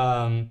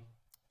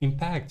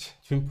impact,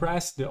 to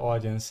impress the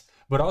audience,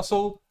 but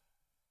also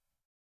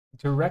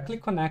directly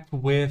connect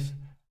with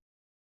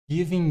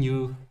giving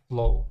you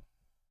flow.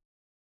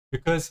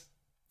 Because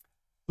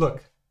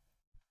look,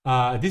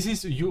 this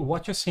is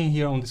what you're seeing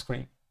here on the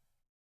screen.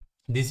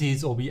 This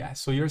is OBS.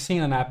 So you're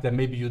seeing an app that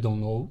maybe you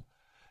don't know,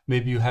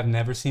 maybe you have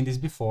never seen this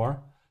before,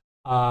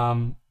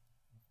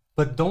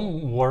 but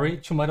don't worry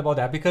too much about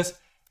that because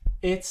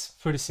it's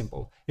pretty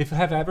simple. If you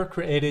have ever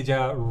created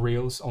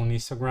Reels on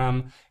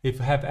Instagram, if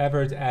you have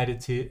ever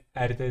edited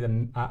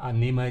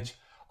an image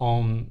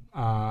on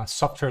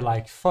software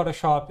like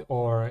Photoshop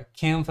or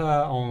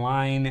Canva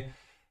online,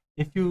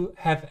 if you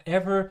have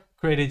ever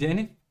created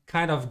any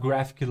kind of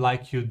graphic,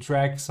 like you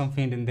drag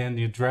something and then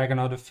you drag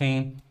another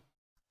thing,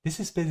 this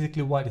is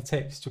basically what it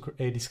takes to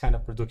create these kind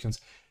of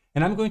productions.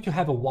 And I'm going to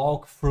have a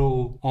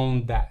walkthrough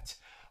on that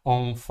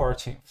on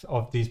 14th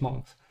of this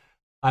month.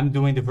 I'm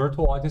doing the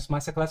Virtual Audience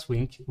Masterclass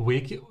week.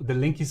 The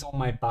link is on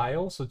my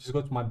bio, so just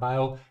go to my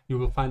bio, you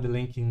will find the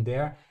link in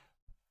there.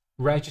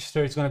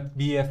 Register. It's going to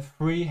be a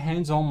free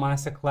hands-on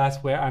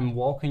masterclass where I'm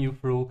walking you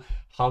through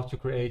how to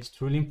create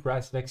truly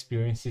impressive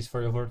experiences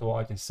for your virtual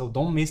audience. So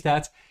don't miss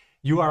that.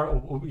 You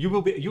are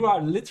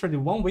literally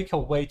 1 week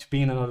away to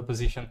be in another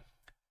position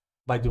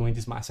by doing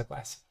this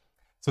masterclass.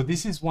 So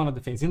this is one of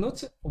the things. And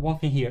notice one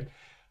thing here.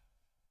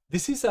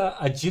 This is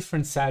a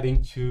different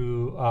setting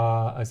to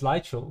a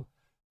slideshow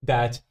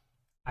that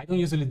I don't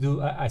usually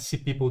do. I see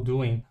people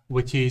doing,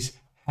 which is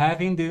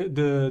having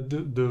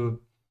the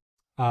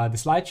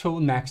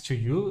slideshow next to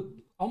you,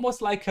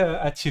 almost like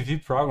a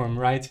TV program,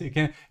 right?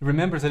 It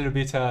remembers a little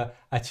bit a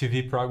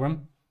TV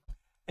program,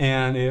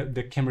 and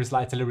the camera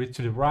slides a little bit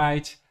to the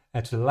right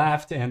and to the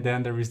left, and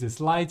then there is this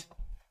slide.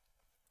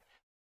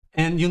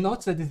 And you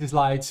notice that these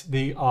slides,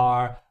 they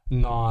are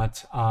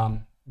not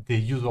the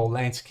usual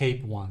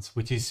landscape ones,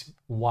 which is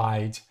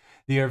wide.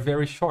 They are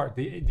very short.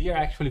 They are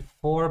actually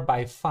 4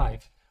 by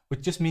 5,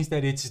 which just means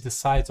that it's the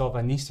size of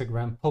an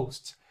Instagram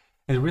post.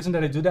 And the reason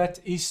that I do that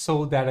is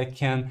so that I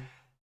can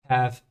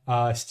have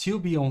still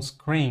be on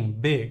screen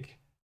big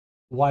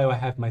while I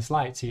have my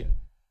slides here.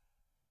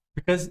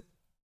 Because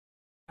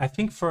I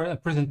think for a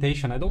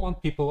presentation, I don't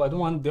want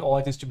the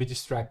audience to be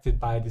distracted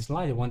by the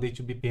slide. I want them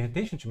to be paying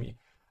attention to me.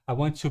 I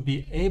want to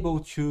be able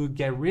to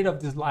get rid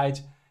of the slide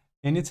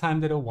anytime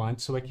that I want,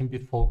 so I can be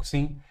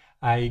focusing.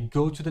 I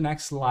go to the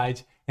next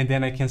slide, and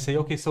then I can say,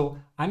 okay, so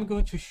I'm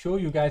going to show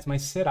you guys my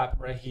setup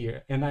right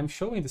here, and I'm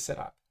showing the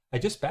setup. I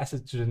just pass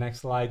it to the next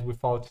slide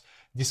without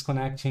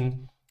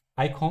disconnecting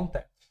eye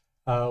contact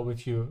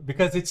with you,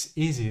 because it's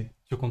easy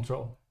to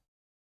control,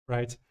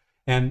 right?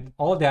 And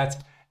all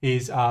that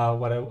is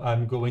what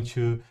I'm going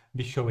to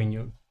be showing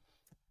you.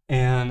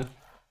 And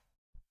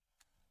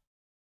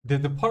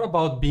the part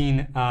about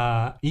being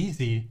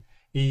easy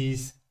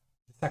is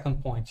the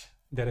second point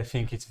that I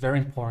think it's very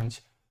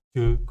important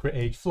to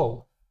create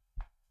flow,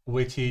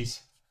 which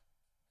is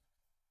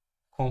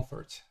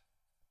comfort.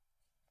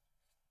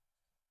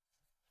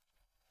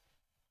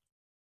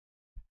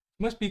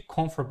 It must be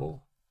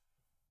comfortable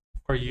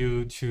for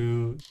you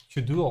to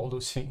do all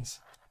those things.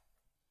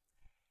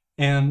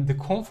 And the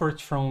comfort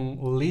from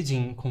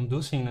leading,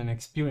 conducting an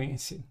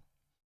experience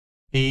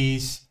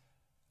is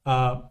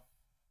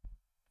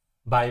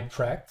by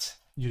practice.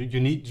 You do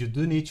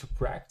need to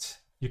practice.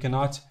 You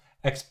cannot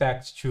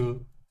expect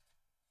to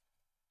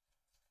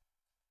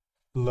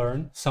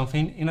learn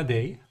something in a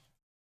day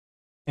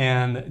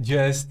and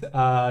just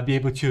be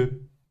able to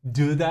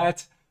do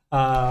that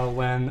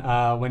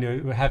when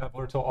you have a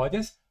virtual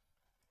audience.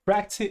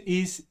 Practice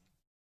is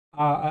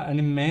an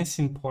immense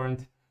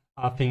important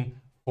thing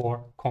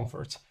for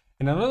comfort.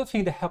 And another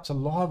thing that helps a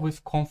lot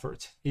with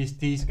comfort is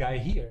this guy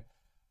here,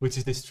 which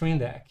is the Stream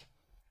Deck.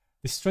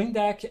 The Stream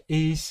Deck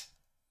is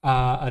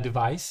a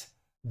device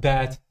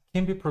that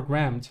can be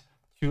programmed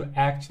to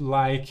act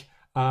like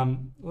a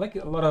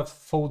lot of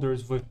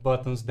folders with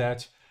buttons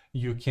that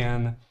you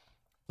can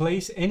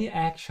place any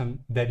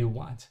action that you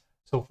want.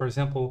 So for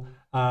example,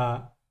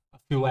 a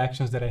few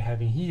actions that I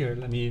have in here,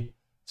 let me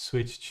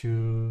switch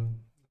to,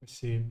 let's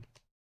see,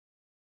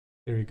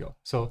 there you go.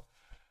 So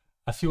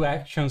a few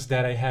actions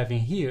that I have in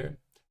here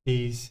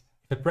is,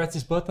 if I press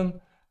this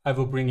button, I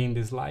will bring in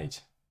the slide.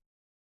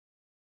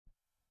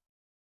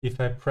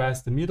 If I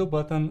press the middle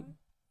button,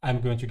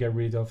 I'm going to get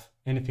rid of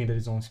anything that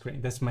is on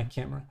screen. That's my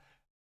camera.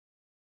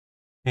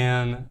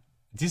 And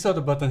this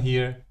other button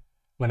here,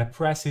 when I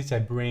press it, I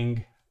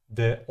bring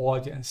the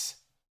audience.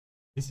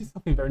 This is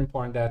something very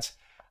important that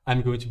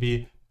I'm going to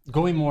be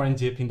going more in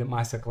deep in the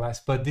masterclass,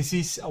 but this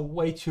is a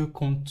way to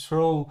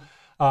control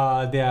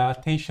their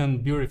attention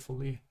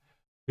beautifully,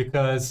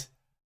 because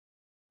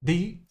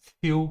they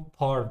feel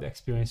part of the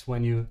experience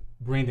when you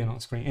bring them on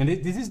screen. And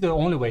this is the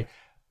only way.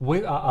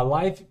 With a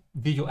live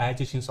video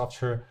editing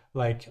software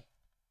like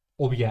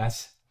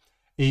OBS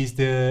is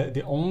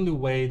the only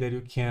way that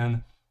you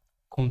can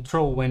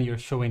control when you're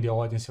showing the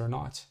audience or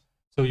not.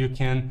 So you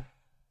can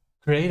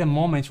create a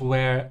moment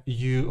where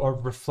or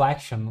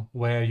reflection,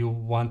 where you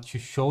want to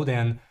show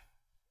them,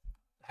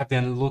 have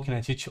them looking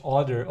at each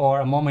other, or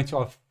a moment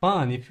of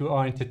fun. If you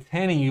are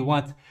entertaining, you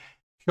want to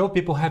show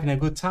people having a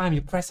good time,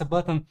 you press a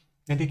button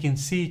and they can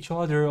see each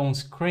other on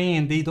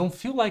screen. They don't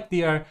feel like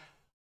they are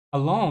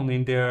alone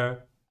in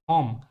their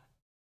home.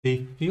 They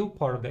feel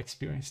part of the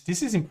experience.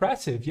 This is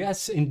impressive,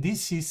 yes, and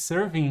this is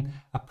serving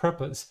a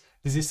purpose.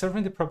 This is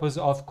serving the purpose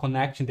of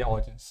connecting the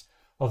audience,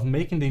 of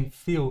making them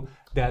feel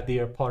that they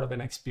are part of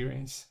an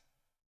experience.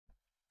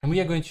 And we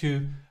are going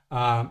to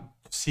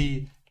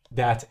see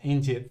that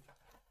in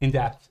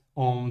depth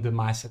on the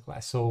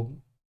masterclass. So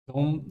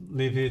don't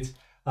leave it,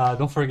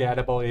 don't forget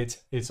about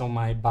it. It's on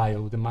my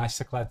bio, the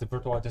masterclass, the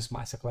Virtual Audience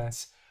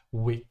Masterclass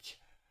week.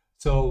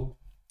 So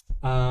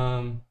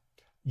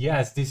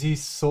yes, this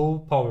is so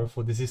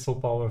powerful. This is so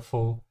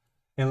powerful.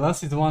 And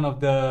Lance is one of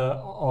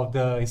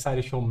the Inside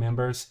the Show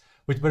members,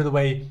 which, by the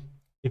way,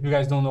 if you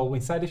guys don't know,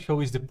 Inside the Show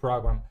is the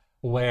program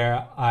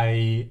where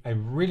I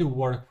really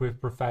work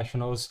with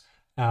professionals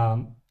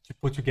to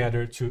put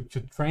together, to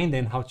train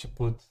them how to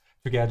put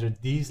together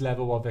this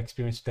level of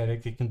experience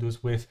that they can do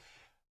with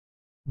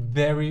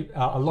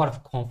a lot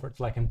of comfort,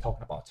 like I'm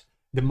talking about.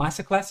 The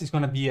masterclass is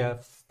going to be a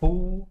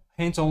full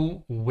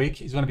hands-on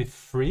week. It's going to be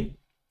free,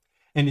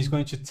 and it's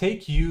going to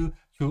take you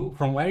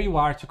from where you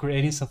are to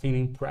creating something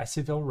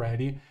impressive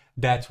already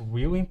that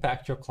will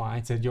impact your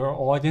clients, that your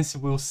audience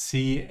will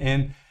see,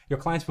 and your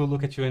clients will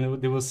look at you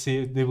and they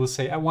will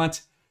say, I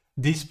want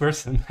this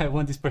person, I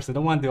want this person, I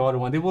don't want the other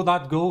one. They will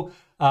not go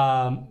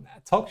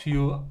talk to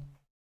you,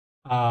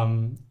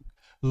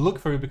 look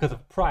for you because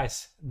of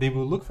price. They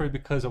will look for you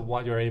because of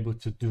what you're able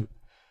to do.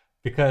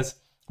 Because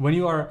when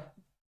you're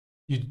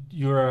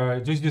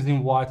just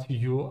using what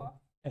you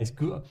as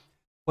good,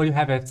 what you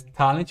have as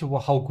talent,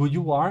 how good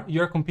you are,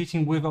 you're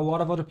competing with a lot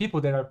of other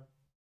people that are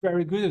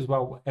very good as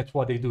well at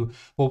what they do.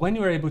 But when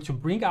you're able to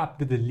bring up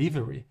the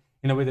delivery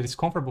in a way that is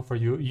comfortable for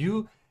you,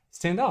 you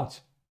stand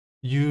out.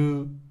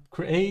 You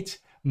create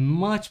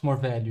much more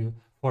value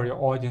for your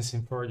audience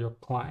and for your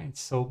clients.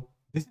 So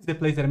this is the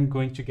place that I'm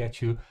going to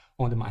get you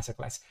on the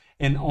masterclass.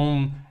 And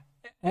on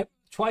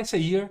twice a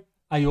year,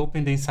 I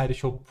open the Inside the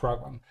Show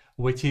program,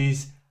 which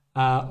is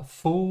a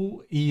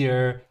full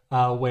year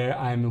where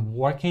I'm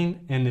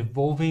working and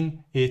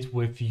evolving it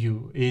with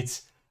you.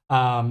 It's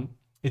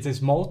a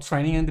small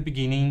training in the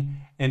beginning,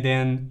 and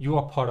then you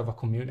are part of a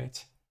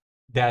community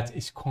that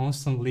is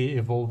constantly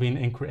evolving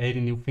and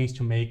creating new things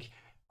to make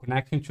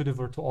connecting to the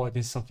virtual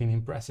audience something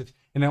impressive.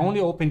 And I only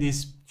open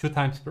this 2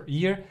 times per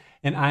year,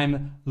 and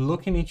I'm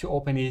looking into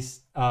open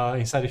this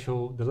Inside the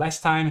Show the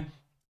last time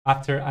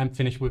after I'm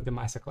finished with the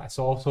masterclass.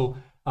 So also,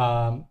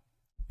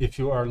 if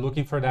you are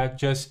looking for that,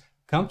 just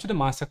come to the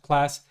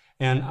masterclass,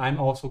 and I'm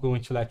also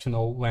going to let you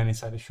know when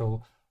Inside the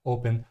Show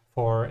open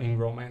for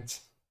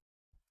enrollment.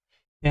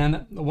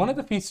 And one of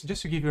the things,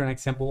 just to give you an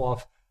example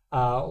of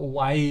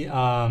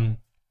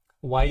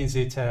why is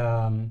it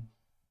so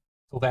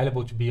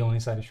valuable to be on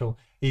Inside the Show,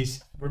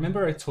 is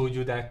remember I told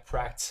you that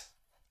practice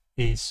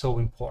is so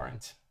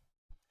important.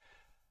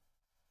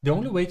 The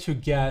only way to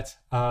get,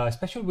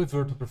 especially with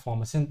virtual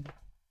performance, and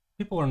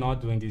people are not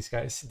doing this,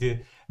 guys,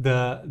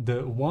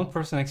 the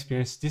one-person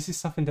experience, this is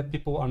something that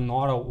people are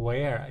not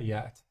aware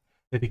yet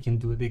that they can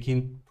do. They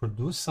can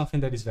produce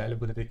something that is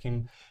valuable, that they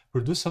can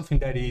produce something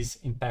that is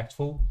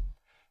impactful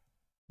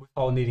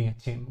without needing a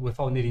team,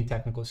 without needing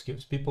technical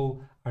skills.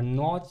 People are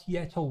not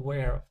yet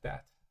aware of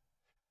that.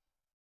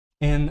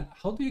 And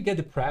how do you get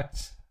the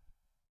practice?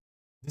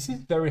 This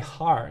is very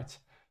hard.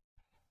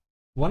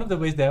 One of the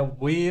ways that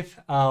we've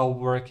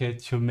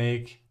worked to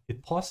make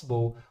it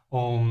possible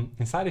on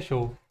Inside the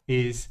Show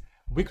is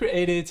we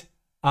created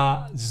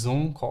a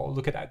Zoom call.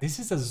 Look at that. This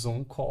is a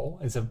Zoom call.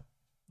 It's a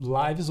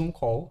live Zoom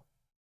call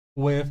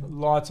with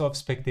lots of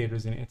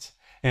spectators in it.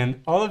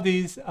 And all of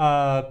these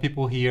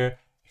people here,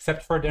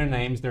 except for their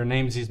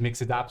names is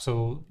mixed up,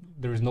 so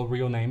there is no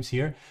real names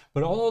here.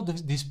 But all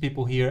of these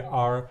people here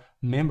are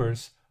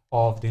members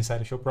of the Inside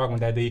the Show program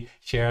that they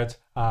shared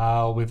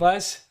with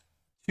us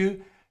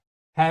to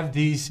have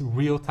this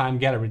real-time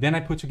gallery. Then I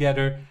put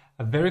together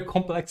a very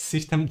complex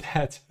system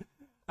that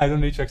I don't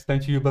need to explain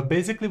to you, but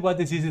basically what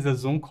this is a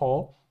Zoom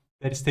call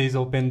that stays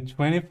open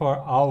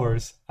 24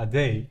 hours a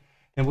day.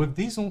 And with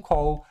this Zoom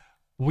call,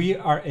 we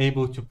are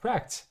able to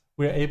practice.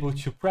 We're able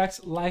to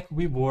practice like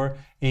we were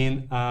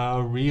in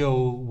a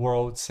real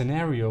world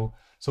scenario.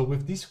 So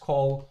with this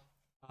call,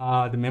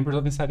 the members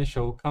of Inside the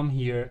Show come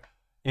here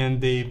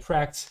and they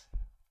practice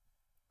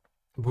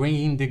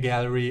bringing the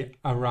gallery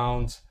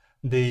around.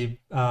 They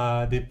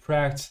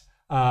practice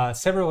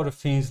several other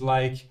things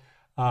like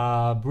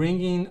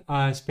bringing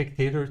a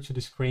spectator to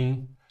the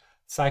screen,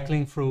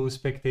 cycling through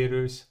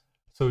spectators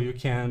so you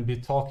can be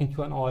talking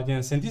to an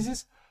audience. And this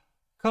is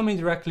coming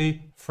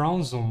directly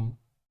from Zoom.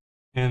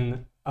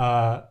 And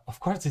of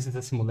course, this is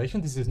a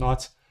simulation. This is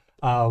not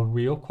a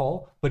real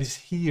call, but it's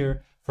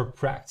here for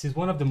practice. It's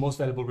one of the most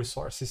valuable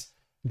resources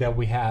that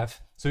we have,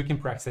 so you can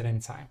practice at any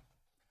time.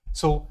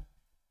 So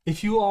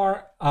if you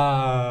are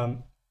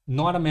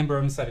not a member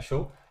of Inside the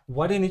Show,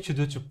 what you need to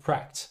do to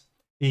practice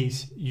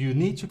is you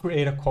need to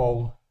create a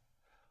call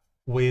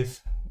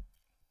with,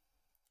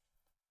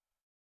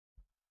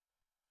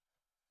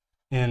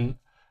 and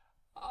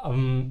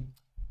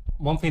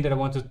one thing that I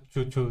wanted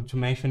to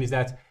mention is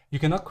that you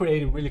cannot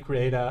really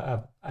create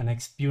an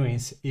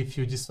experience if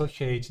you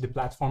dissociate the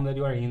platform that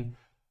you are in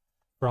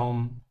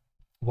from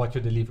what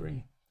you're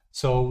delivering.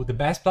 So the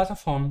best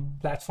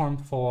platform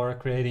for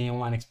creating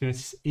online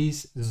experiences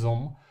is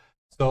Zoom.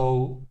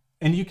 So,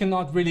 and you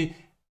cannot really,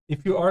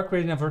 if you are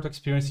creating a virtual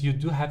experience, you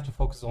do have to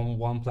focus on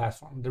one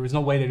platform. There is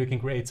no way that you can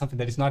create something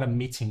that is not a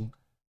meeting,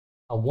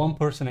 a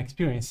one-person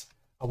experience.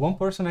 A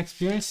one-person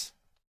experience,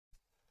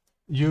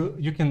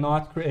 you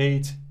cannot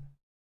create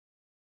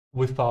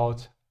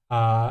without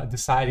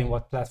deciding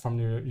what platform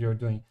you're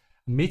doing.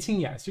 Meeting,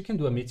 yes, you can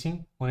do a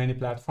meeting on any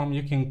platform.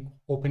 You can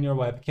open your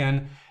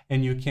webcam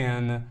and you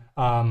can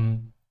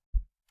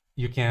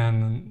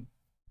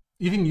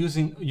even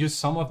use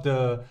some of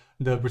the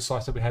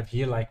resources that we have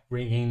here, like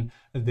bringing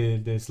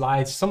the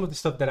slides, some of the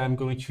stuff that I'm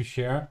going to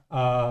share,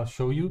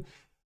 show you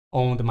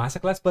on the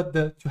masterclass. But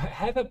to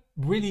have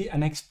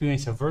an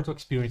experience, a virtual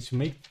experience, to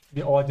make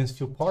the audience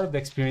feel part of the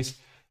experience,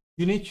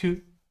 you need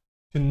to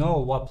know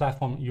what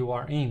platform you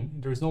are in.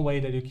 There is no way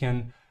that you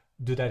can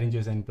do that in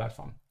just any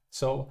platform.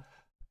 So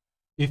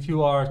if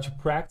you are to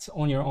practice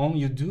on your own,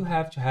 you do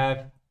have to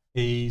have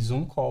a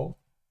Zoom call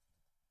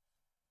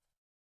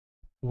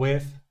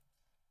with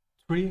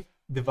 3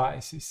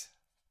 devices,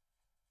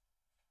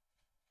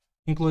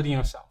 including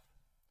yourself.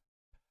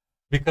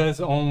 Because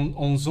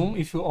on Zoom,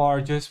 if you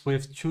are just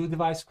with 2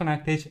 devices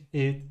connected,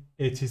 it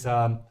is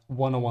a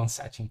one-on-one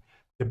setting.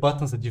 The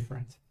buttons are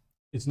different.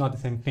 It's not the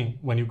same thing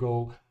when you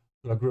go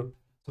to a group.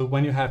 So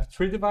when you have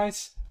 3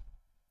 devices,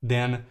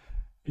 then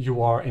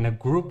you are in a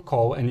group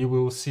call and you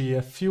will see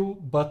a few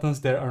buttons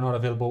that are not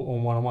available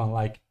on one-on-one,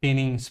 like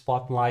pinning,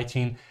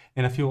 spotlighting,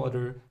 and a few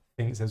other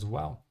things as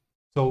well.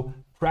 So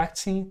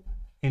practicing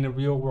in a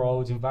real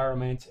world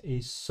environment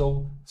is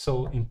so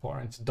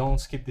important. Don't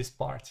skip this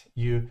part.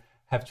 You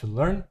have to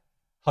learn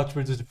how to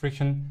reduce the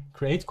friction,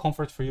 create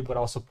comfort for you, but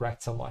also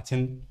practice a lot.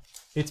 And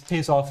it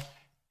pays off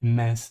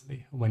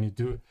immensely when you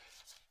do it.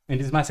 And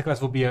this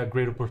masterclass will be a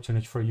great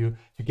opportunity for you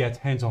to get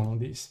hands-on on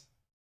this.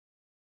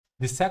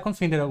 The second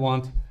thing that I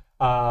want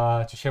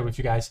to share with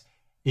you guys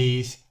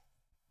is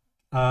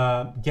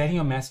getting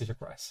your message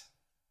across.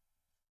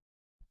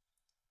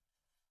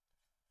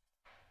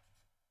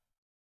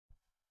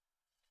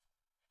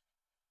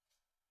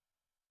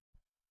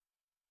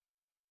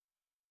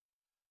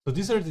 So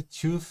these are the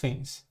 2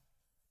 things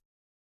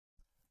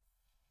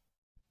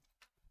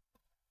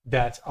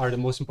that are the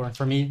most important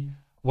for me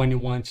when you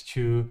want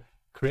to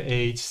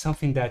create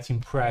something that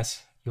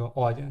impresses your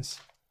audience.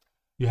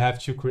 You have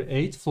to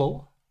create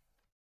flow,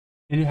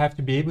 and you have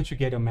to be able to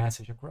get your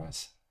message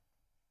across.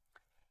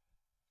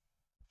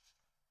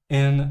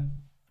 And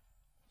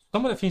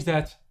some of the things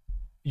that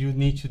you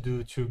need to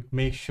do to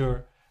make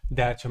sure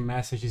that your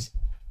message is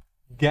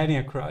getting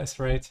across,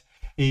 right,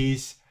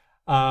 is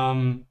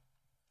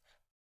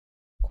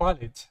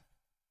quality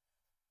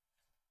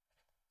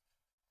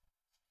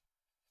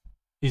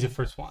is the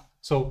first one.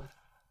 So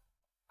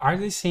are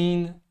they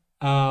seeing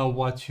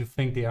what you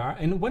think they are?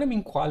 And when I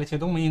mean quality, I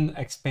don't mean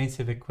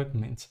expensive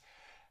equipment.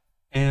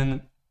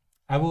 And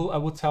I will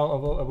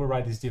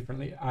write this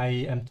differently. I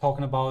am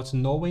talking about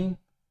knowing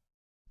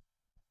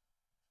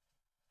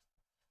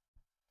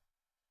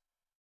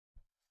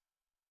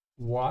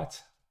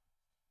what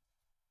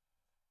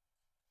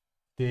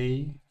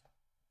they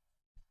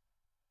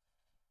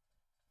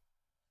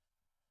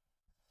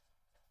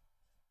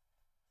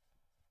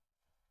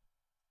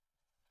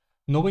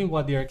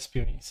are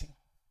experiencing,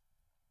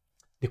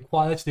 the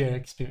quality they are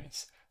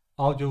experiencing,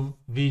 audio,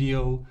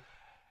 video,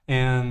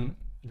 and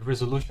the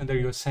resolution that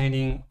you're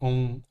sending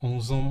on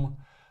Zoom,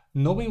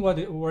 knowing what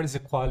is the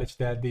quality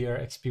that they are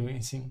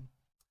experiencing.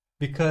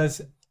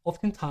 Because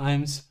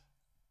oftentimes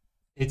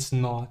it's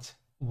not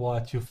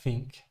what you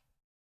think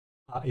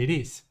it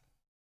is.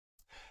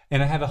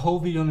 And I have a whole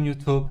video on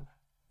YouTube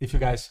if you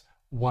guys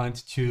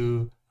want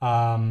to,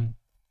 actually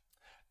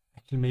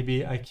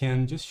maybe I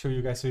can just show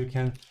you guys so you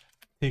can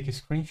take a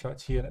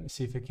screenshot here. Let me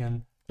see if I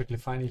can quickly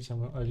find it.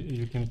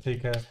 You can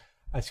take a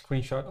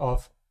screenshot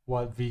of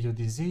what video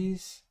this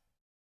is.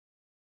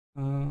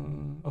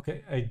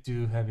 Okay, I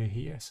do have it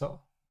here.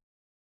 So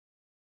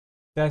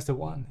that's the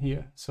one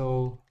here.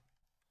 So,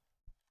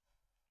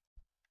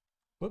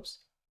 whoops.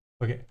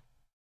 Okay.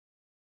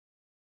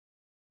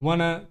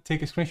 Wanna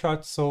take a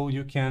screenshot so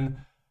you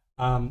can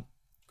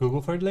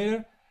Google for it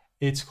later.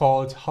 It's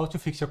called How to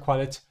Fix Your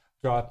Quality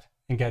Drop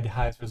and Get the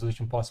Highest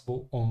Resolution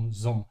Possible on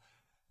Zoom.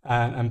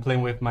 And I'm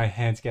playing with my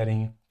hands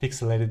getting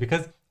pixelated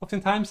because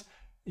oftentimes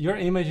your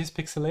image is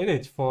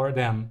pixelated for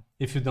them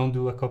if you don't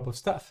do a couple of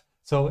stuff.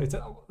 So it's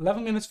an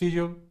 11 minutes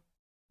video.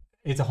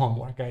 It's a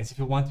homework, guys. If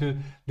you want to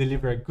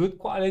deliver a good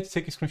quality,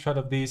 take a screenshot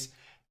of this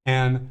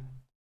and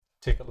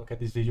take a look at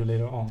this video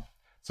later on.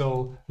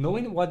 So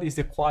knowing what is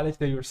the quality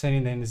that you're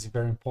sending them is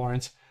very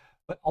important,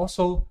 but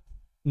also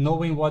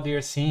knowing what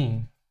they're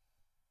seeing.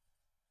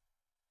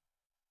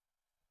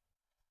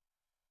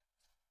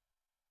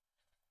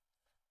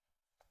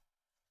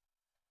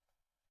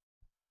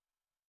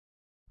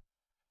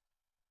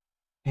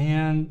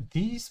 And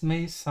these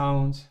may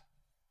sound,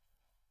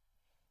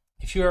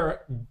 if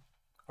you're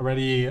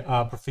already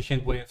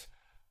proficient with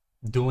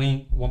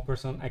doing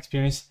one-person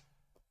experience,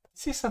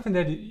 this is something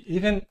that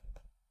even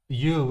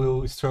you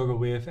will struggle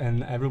with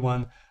and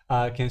everyone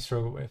can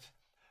struggle with.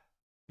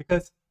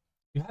 Because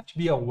you have to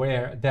be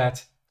aware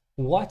that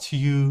what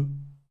you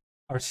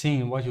are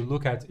seeing, what you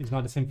look at is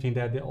not the same thing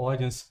that the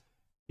audience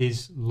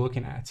is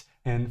looking at.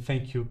 And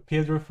thank you,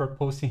 Pedro, for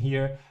posting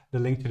here the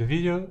link to the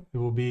video. It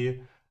will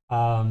be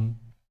on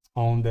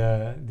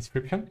the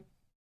description.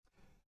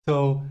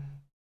 So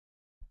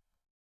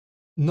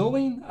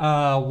knowing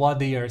what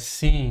they are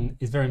seeing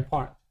is very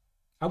important.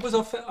 I was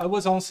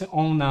also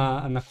on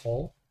a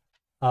call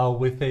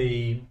with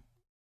it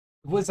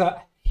was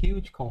a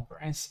huge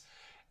conference,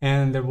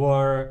 and there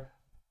were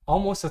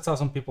almost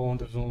 1,000 people in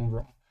the Zoom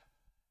room.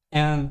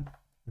 And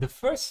the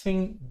first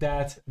thing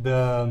that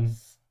the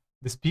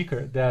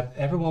speaker that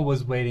everyone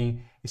was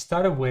waiting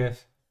started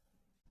with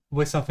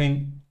was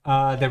something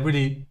that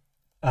really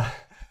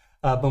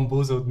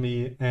bamboozled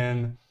me.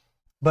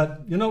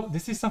 But you know,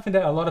 this is something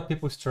that a lot of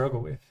people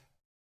struggle with.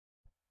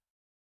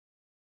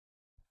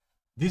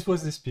 This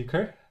was the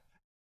speaker,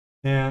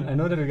 and I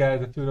know that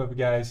a few of you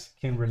guys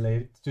can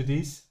relate to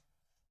this.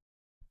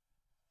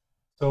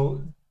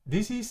 So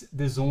this is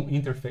the Zoom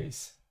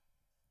interface.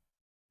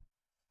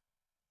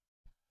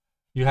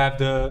 You have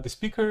the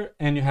speaker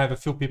and you have a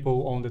few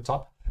people on the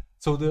top.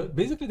 So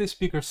basically the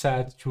speaker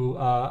said to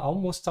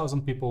almost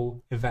 1,000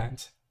 people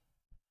event,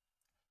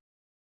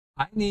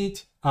 I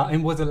need,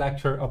 and was a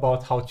lecture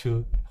about how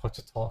to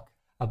talk,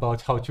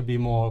 about how to be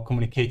more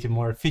communicative,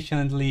 more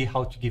efficiently,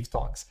 how to give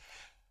talks.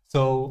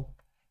 So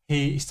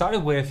he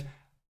started with,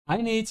 I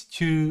need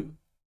to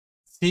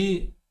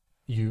see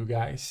you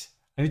guys.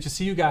 I need to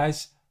see you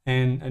guys,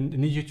 and I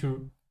need you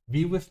to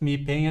be with me,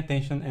 paying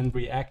attention and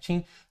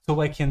reacting, so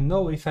I can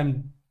know if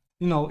I'm,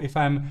 if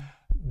I'm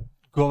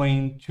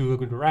going to a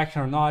good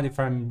direction or not, if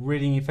I'm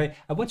reading, if I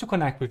want to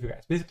connect with you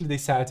guys. Basically, they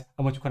said,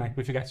 I want to connect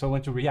with you guys, so I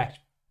want to react.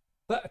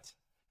 But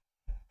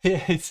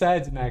he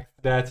said next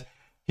that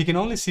he can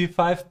only see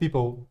 5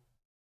 people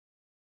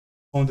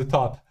on the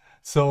top.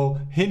 So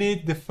he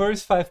needs the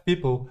first 5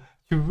 people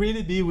to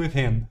really be with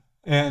him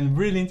and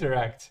really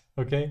interact.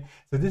 Okay,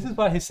 so this is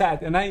what he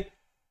said, and I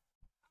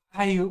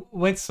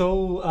went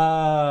so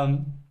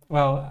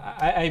well.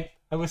 I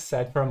was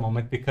sad for a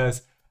moment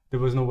because there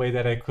was no way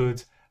that I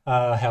could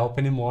help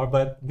anymore.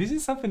 But this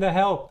is something that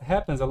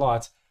happens a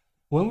lot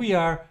when we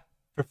are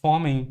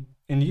performing,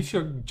 and if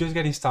you're just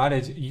getting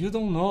started, you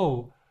don't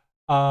know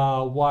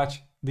what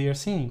they are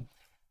seeing.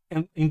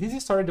 And in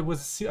this story, there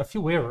was a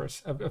few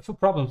errors, a few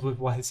problems with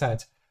what he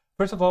said.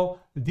 First of all,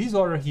 this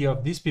order here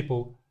of these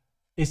people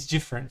is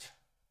different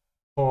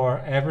for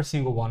every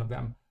single one of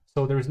them.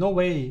 So there is no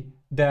way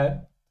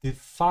that the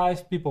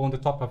 5 people on the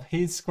top of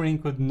his screen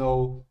could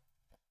know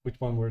which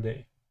one were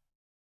they.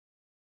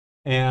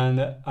 And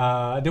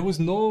there was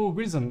no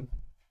reason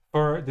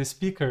for the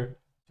speaker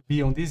to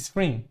be on this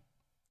screen.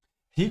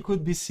 He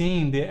could be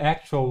seeing the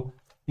actual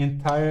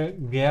entire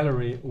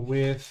gallery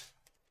with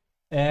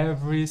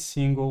every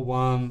single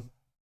one.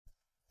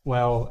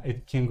 Well,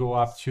 it can go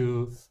up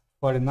to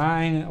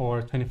 49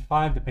 or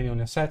 25, depending on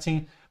your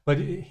setting, but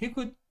he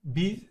could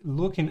be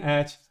looking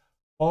at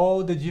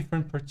all the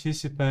different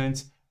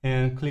participants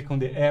and click on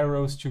the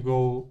arrows to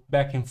go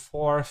back and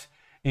forth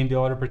in the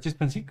other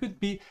participants. He could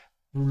be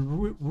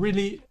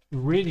really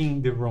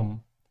reading the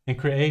room and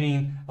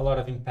creating a lot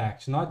of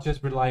impact, not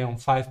just rely on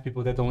 5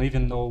 people that don't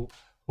even know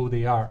who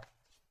they are.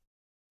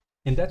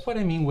 And that's what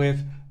I mean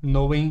with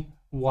knowing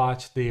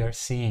what they are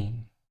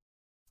seeing.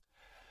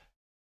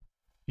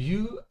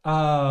 There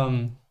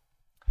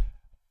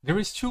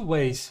is 2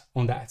 ways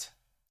on that.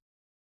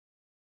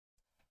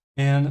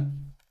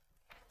 And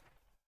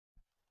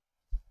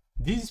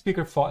this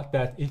speaker thought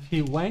that if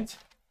he went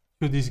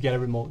to this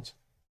gallery mode,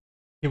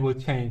 he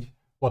would change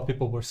what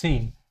people were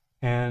seeing,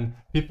 and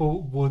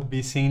people would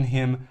be seeing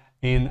him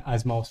in a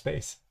small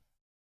space.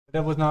 But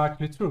that was not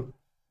actually true.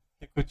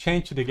 He could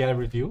change to the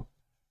gallery view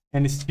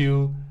and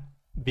still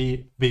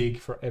be big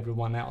for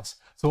everyone else.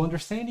 So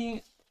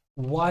understanding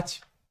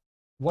what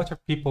are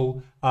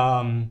people,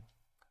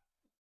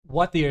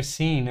 what they are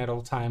seeing at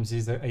all times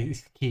is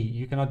key.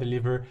 You cannot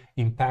deliver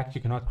impact,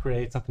 you cannot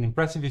create something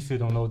impressive if you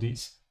don't know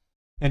this.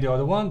 And the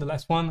other one, the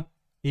last one,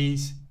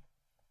 is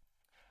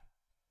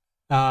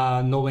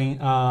knowing,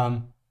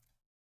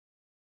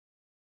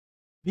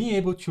 being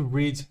able to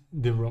read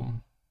the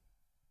room.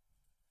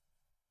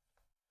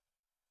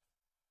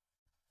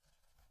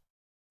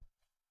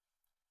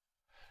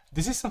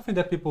 This is something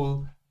that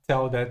people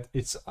tell that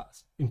it's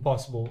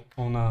impossible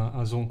on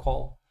a Zoom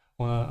call,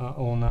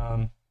 on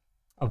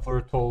a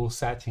virtual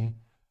setting,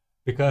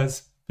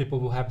 because people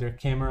will have their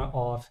camera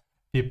off,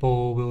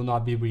 people will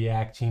not be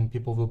reacting,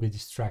 people will be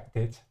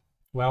distracted.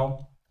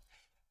 Well,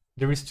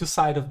 there is 2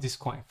 sides of this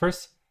coin.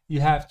 First, you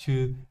have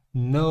to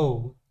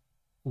know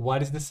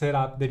what is the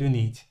setup that you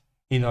need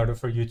in order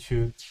for you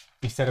to,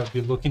 instead of be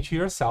looking to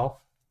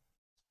yourself,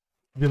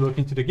 be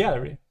looking to the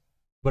gallery.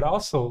 But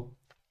also,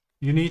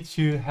 you need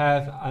to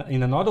have,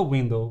 in another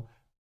window,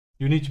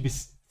 you need to be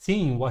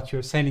seeing what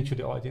you're sending to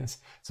the audience.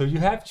 So you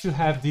have to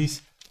have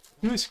these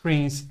 2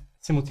 screens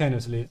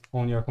simultaneously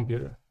on your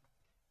computer.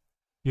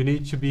 You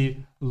need to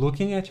be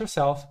looking at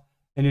yourself,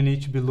 and you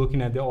need to be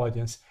looking at the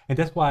audience. And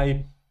that's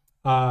why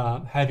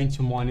having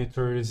 2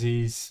 monitors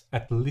is,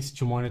 at least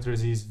 2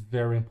 monitors, is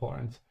very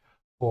important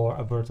for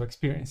a virtual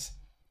experience.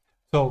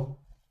 So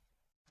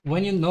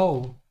when you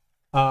know,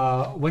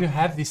 when you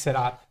have this set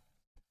up,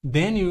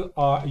 then you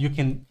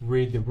can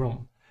read the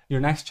room.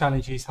 Your next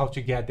challenge is how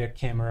to get their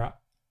camera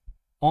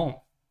on,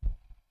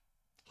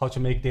 how to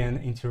make them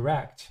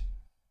interact.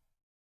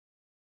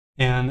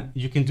 And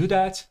you can do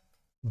that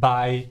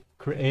by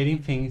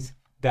creating things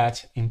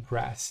that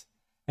impress.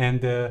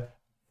 And the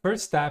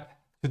first step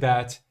to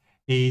that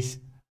is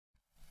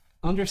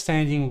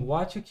understanding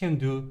what you can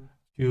do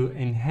to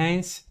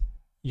enhance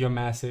your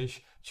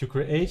message, to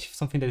create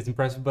something that is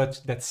impressive,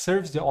 but that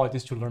serves the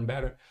audience to learn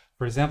better.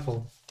 For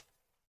example,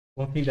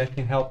 one thing that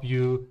can help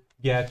you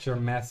get your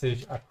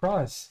message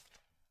across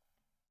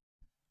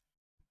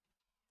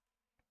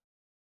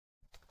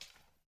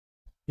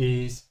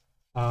is,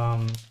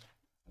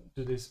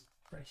 do this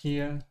right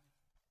here.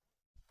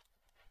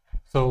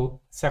 So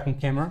second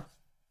camera.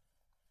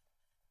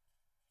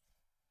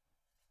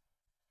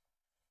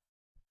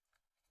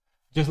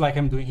 just like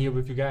I'm doing here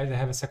with you guys. I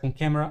have a second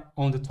camera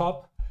on the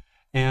top,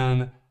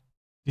 and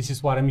this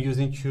is what I'm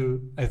using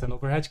as an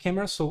overhead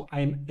camera. So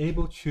I'm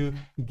able to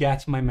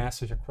get my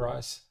message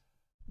across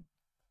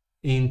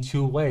in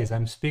two ways.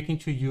 I'm speaking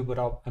to you, but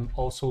I'm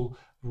also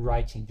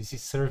writing. This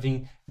is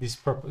serving this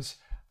purpose.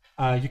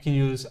 You can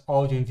use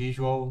audio and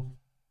visual.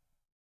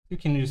 You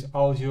can use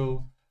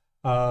audio,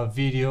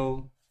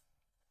 video.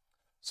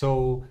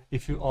 So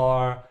if you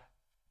are,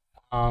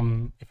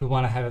 if you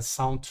want to have a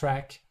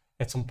soundtrack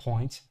at some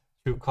point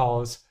to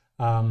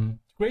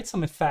create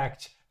some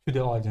effect to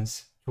the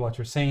audience to what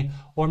you're saying,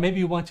 or maybe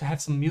you want to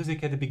have some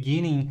music at the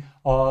beginning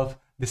of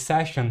the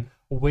session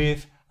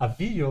with a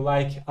video,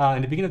 like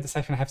in the beginning of the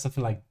session, I have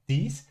something like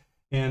this,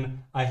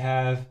 and I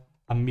have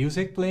a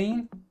music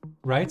playing,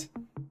 right?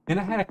 And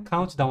I had a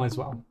countdown as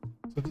well.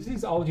 So this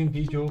is audio and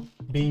video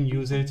being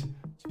used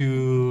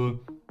to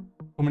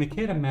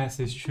communicate a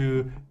message,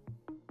 to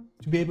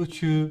be able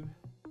to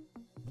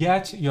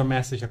get your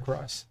message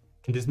across.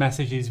 And this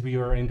message is we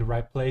are in the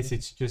right place.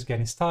 It's just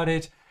getting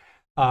started.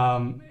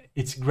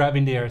 It's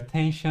grabbing their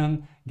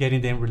attention,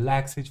 getting them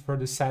relaxed for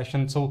the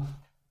session. So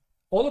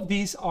all of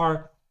these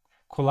are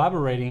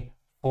collaborating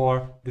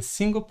for the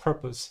single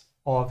purpose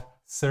of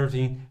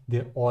serving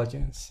the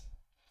audience.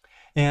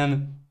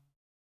 And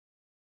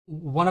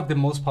one of the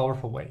most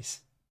powerful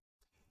ways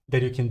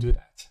that you can do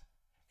that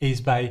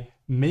is by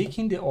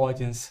making the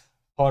audience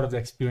part of the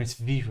experience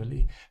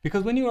visually.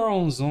 Because when you are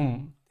on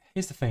Zoom,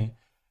 here's the thing,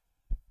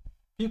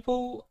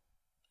 people,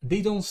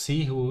 they don't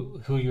see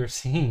who you're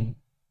seeing,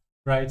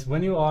 right?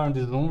 When you are in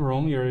the Zoom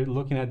room, you're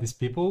looking at these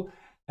people,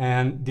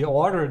 and the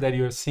order that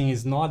you're seeing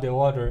is not the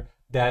order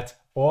that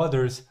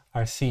others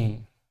are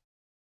seeing.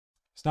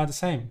 It's not the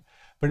same.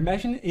 But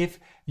imagine if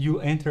you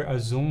enter a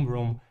Zoom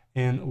room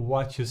and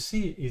what you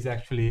see is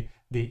actually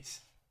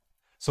this.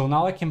 So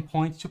now I can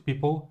point to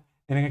people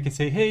and I can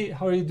say, hey,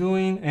 how are you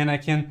doing? And I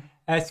can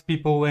ask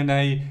people, and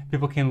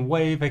people can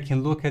wave, I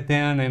can look at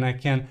them, and I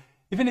can,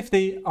 even if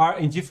they are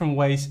in different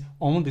ways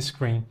on the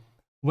screen,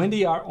 when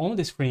they are on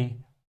the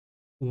screen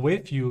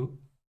with you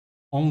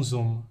on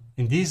Zoom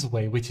in this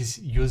way, which is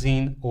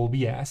using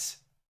OBS,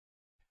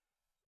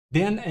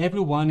 then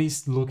everyone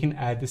is looking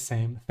at the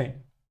same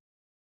thing.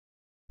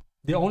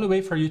 The only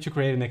way for you to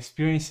create an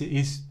experience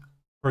is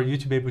for you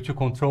to be able to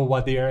control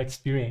what they are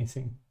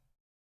experiencing.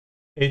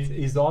 It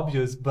is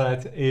obvious,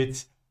 but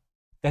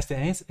that's the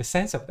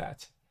essence of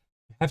that.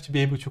 You have to be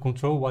able to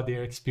control what they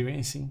are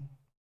experiencing.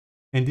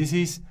 And this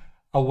is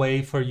a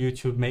way for you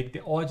to make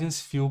the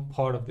audience feel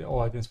part of the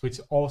audience, which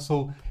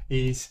also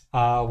is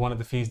one of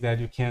the things that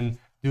you can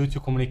do to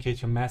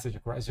communicate your message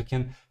across. You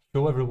can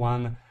show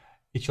everyone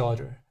each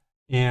other,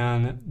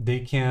 and they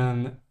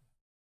can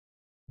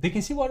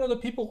see what other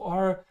people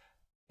are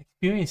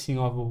experiencing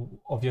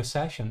of your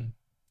session.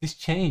 This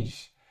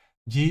change,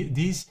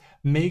 this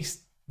makes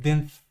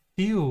them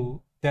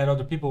feel that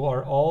other people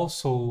are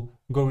also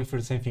going through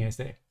the same thing as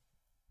they.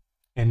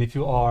 And if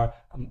you are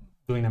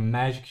doing a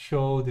magic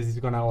show, this is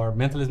or a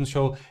mentalism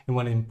show, and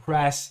want to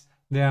impress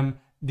them,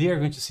 they are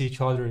going to see each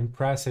other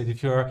impressed.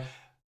 If you're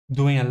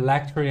doing a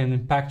lecture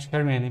and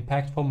sharing an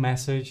impactful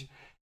message,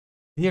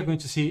 they are going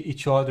to see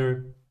each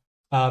other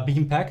be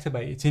impacted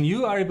by it. And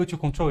you are able to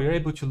control, you're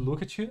able to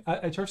look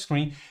at your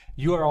screen,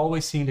 you are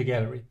always seeing the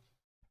gallery.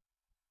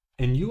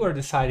 And you are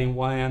deciding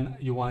when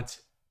you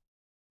want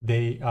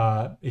they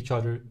to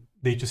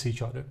see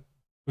each other.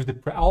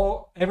 With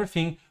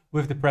everything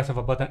with the press of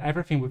a button,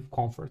 everything with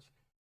comfort,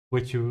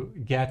 which you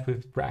get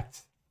with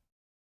practice.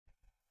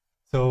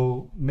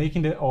 So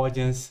making the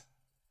audience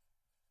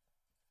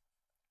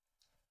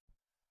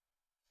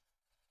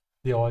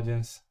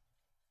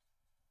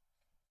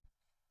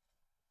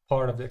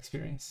part of the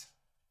experience.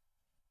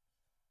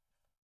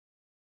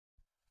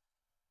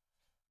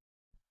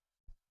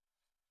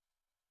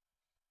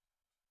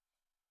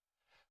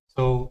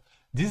 So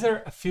these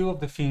are a few of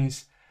the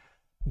things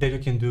that you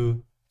can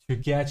do to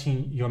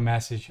getting your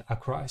message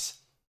across.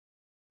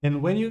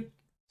 And when you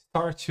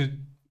start to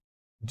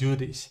do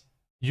this,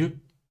 you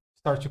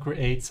start to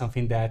create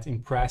something that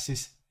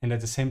impresses and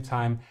at the same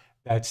time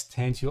that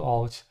stands you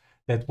out,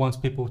 that wants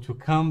people to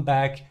come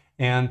back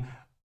and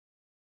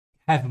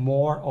have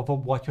more of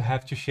what you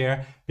have to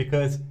share,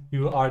 because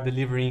you are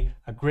delivering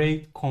a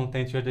great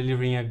content, you're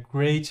delivering a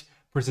great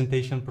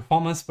presentation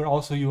performance, but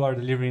also you are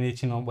delivering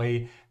it in a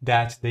way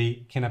that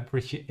they can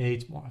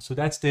appreciate more. So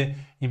that's the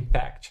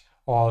impact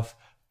of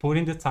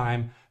putting the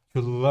time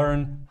to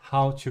learn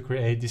how to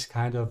create this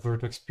kind of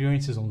virtual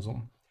experiences on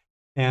Zoom.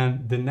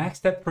 And the next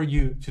step for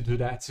you to do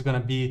that is going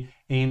to be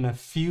in a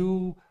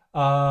few,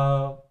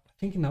 I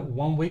think in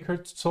 1 week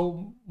or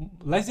so,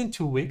 less than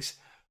 2 weeks,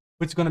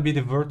 which is going to be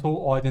the Virtual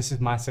Audiences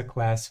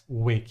Masterclass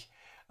week.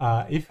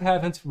 If you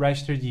haven't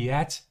registered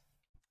yet,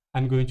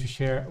 I'm going to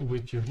share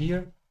with you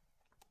here.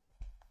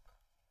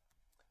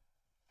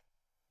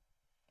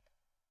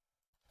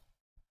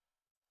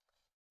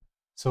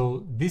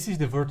 So this is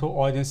the Virtual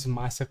Audience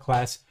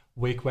Masterclass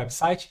Week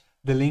website.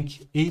 The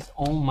link is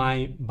on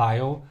my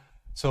bio.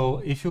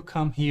 So if you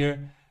come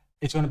here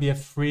It's going to be a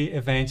free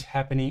event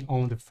happening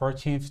on the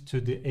 14th to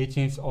the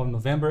 18th of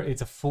November.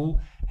 It's a full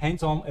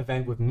hands-on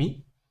event with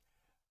me.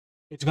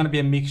 It's going to be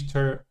a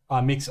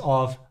mix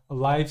of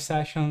live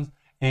sessions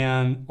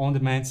and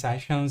on-demand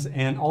sessions.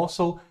 And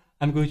also,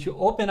 I'm going to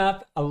open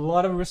up a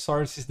lot of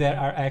resources that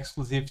are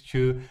exclusive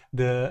to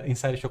the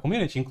Inside the Show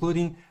community,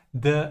 including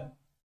the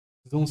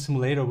Zoom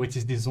simulator, which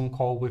is the Zoom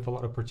call with a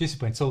lot of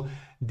participants. So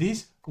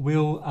this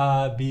will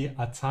be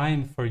a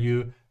time for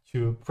you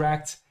to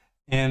practice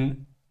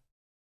and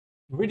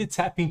really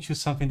tap into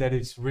something that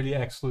is really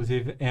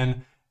exclusive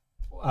and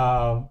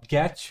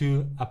get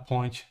to a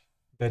point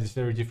that is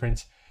very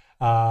different,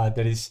 that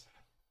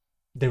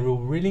will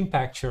really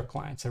impact your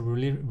clients, and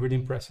really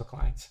impress your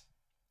clients.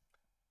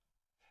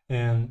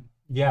 And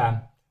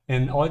yeah,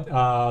 and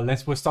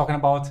Lance was talking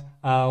about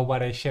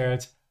what I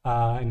shared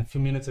in a few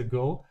minutes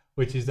ago,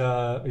 which is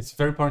it's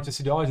very important to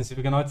see the audience. If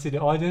you cannot see the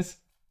audience,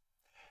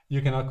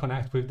 you cannot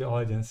connect with the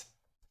audience.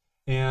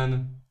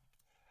 And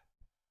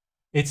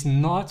it's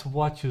not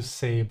what you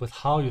say, but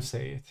how you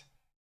say it.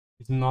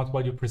 It's not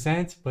what you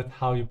present, but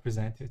how you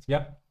present it.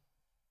 Yep.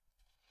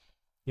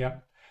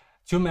 Yep.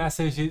 Two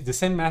messages, the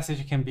same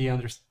message can be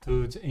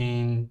understood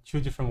in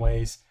two different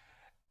ways.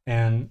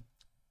 And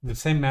the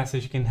same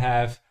message can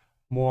have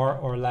more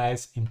or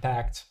less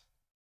impact.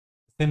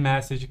 The same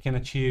message can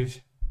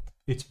achieve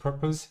its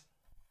purpose,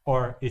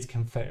 or it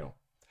can fail.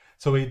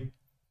 So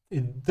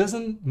it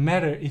doesn't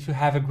matter if you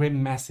have a great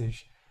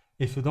message.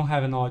 If you don't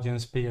have an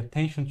audience, pay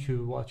attention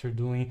to what you're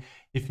doing.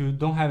 If you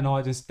don't have an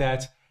audience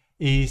that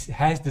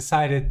has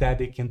decided that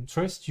they can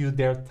trust you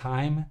their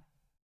time,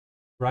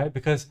 right?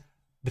 Because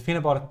the thing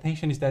about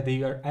attention is that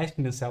they are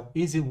asking themselves,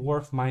 is it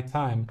worth my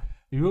time?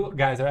 You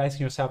guys are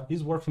asking yourself,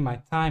 is it worth my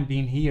time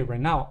being here right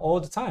now,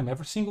 all the time,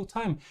 every single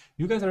time?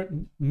 You guys are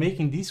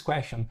making this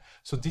question.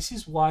 So this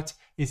is what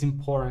is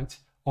important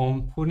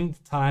on putting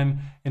the time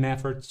and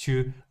effort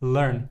to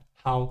learn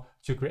how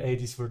to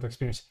create this virtual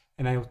experience.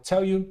 And I will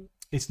tell you,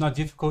 it's not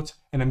difficult,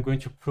 and I'm going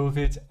to prove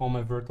it on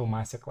my virtual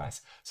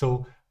masterclass.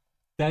 So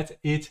that's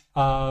it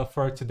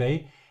for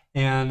today.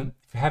 And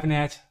if you haven't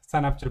yet,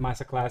 sign up to the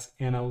masterclass,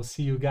 and I will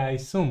see you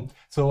guys soon.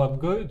 So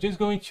I'm just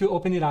going to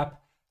open it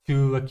up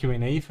to a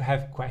Q&A. If you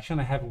have a question,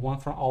 I have one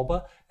from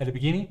Alba at the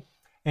beginning.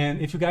 And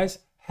if you guys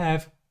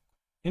have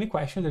any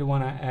question that you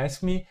want to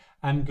ask me,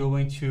 I'm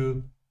able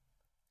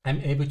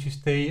to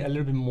stay a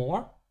little bit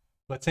more,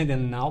 but send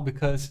them now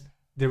because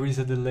there is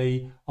a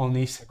delay on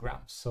Instagram.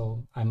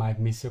 So I might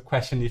miss your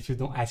question if you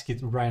don't ask it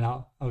right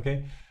now,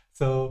 okay?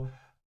 So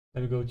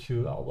let me go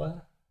to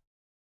Alba.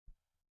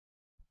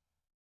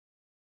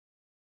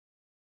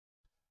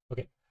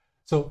 Okay,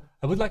 so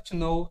I would like to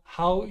know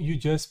how you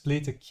just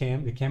split the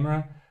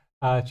camera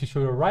to show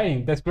your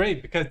writing. That's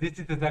great, because this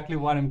is exactly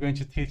what I'm going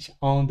to teach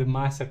on the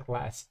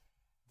masterclass.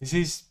 This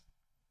is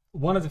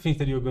one of the things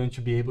that you're going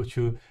to be able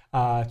to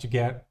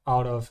get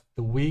out of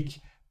the week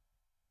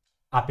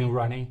up and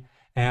running.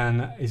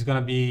 And it's going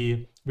to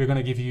be, we're going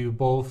to give you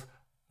both,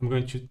 I'm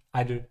going to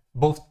either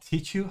both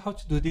teach you how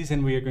to do this,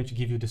 and we are going to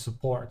give you the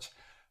support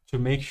to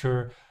make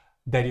sure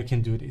that you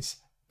can do this,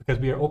 because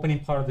we are opening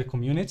part of the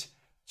community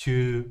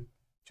to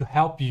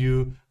help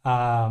you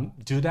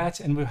do that,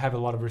 and we'll have a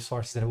lot of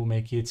resources that will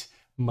make it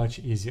much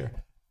easier.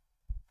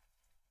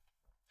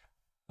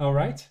 All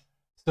right,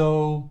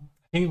 so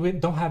I think we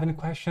don't have any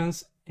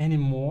questions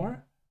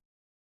anymore.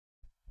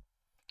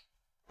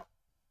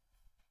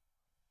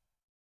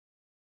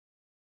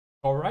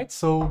 All right,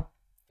 so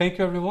thank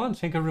you everyone.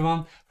 Thank you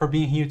everyone for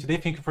being here today.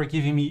 Thank you for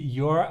giving me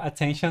your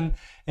attention,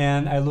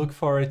 and I look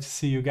forward to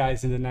see you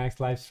guys in the next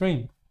live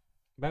stream.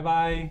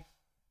 Bye-bye.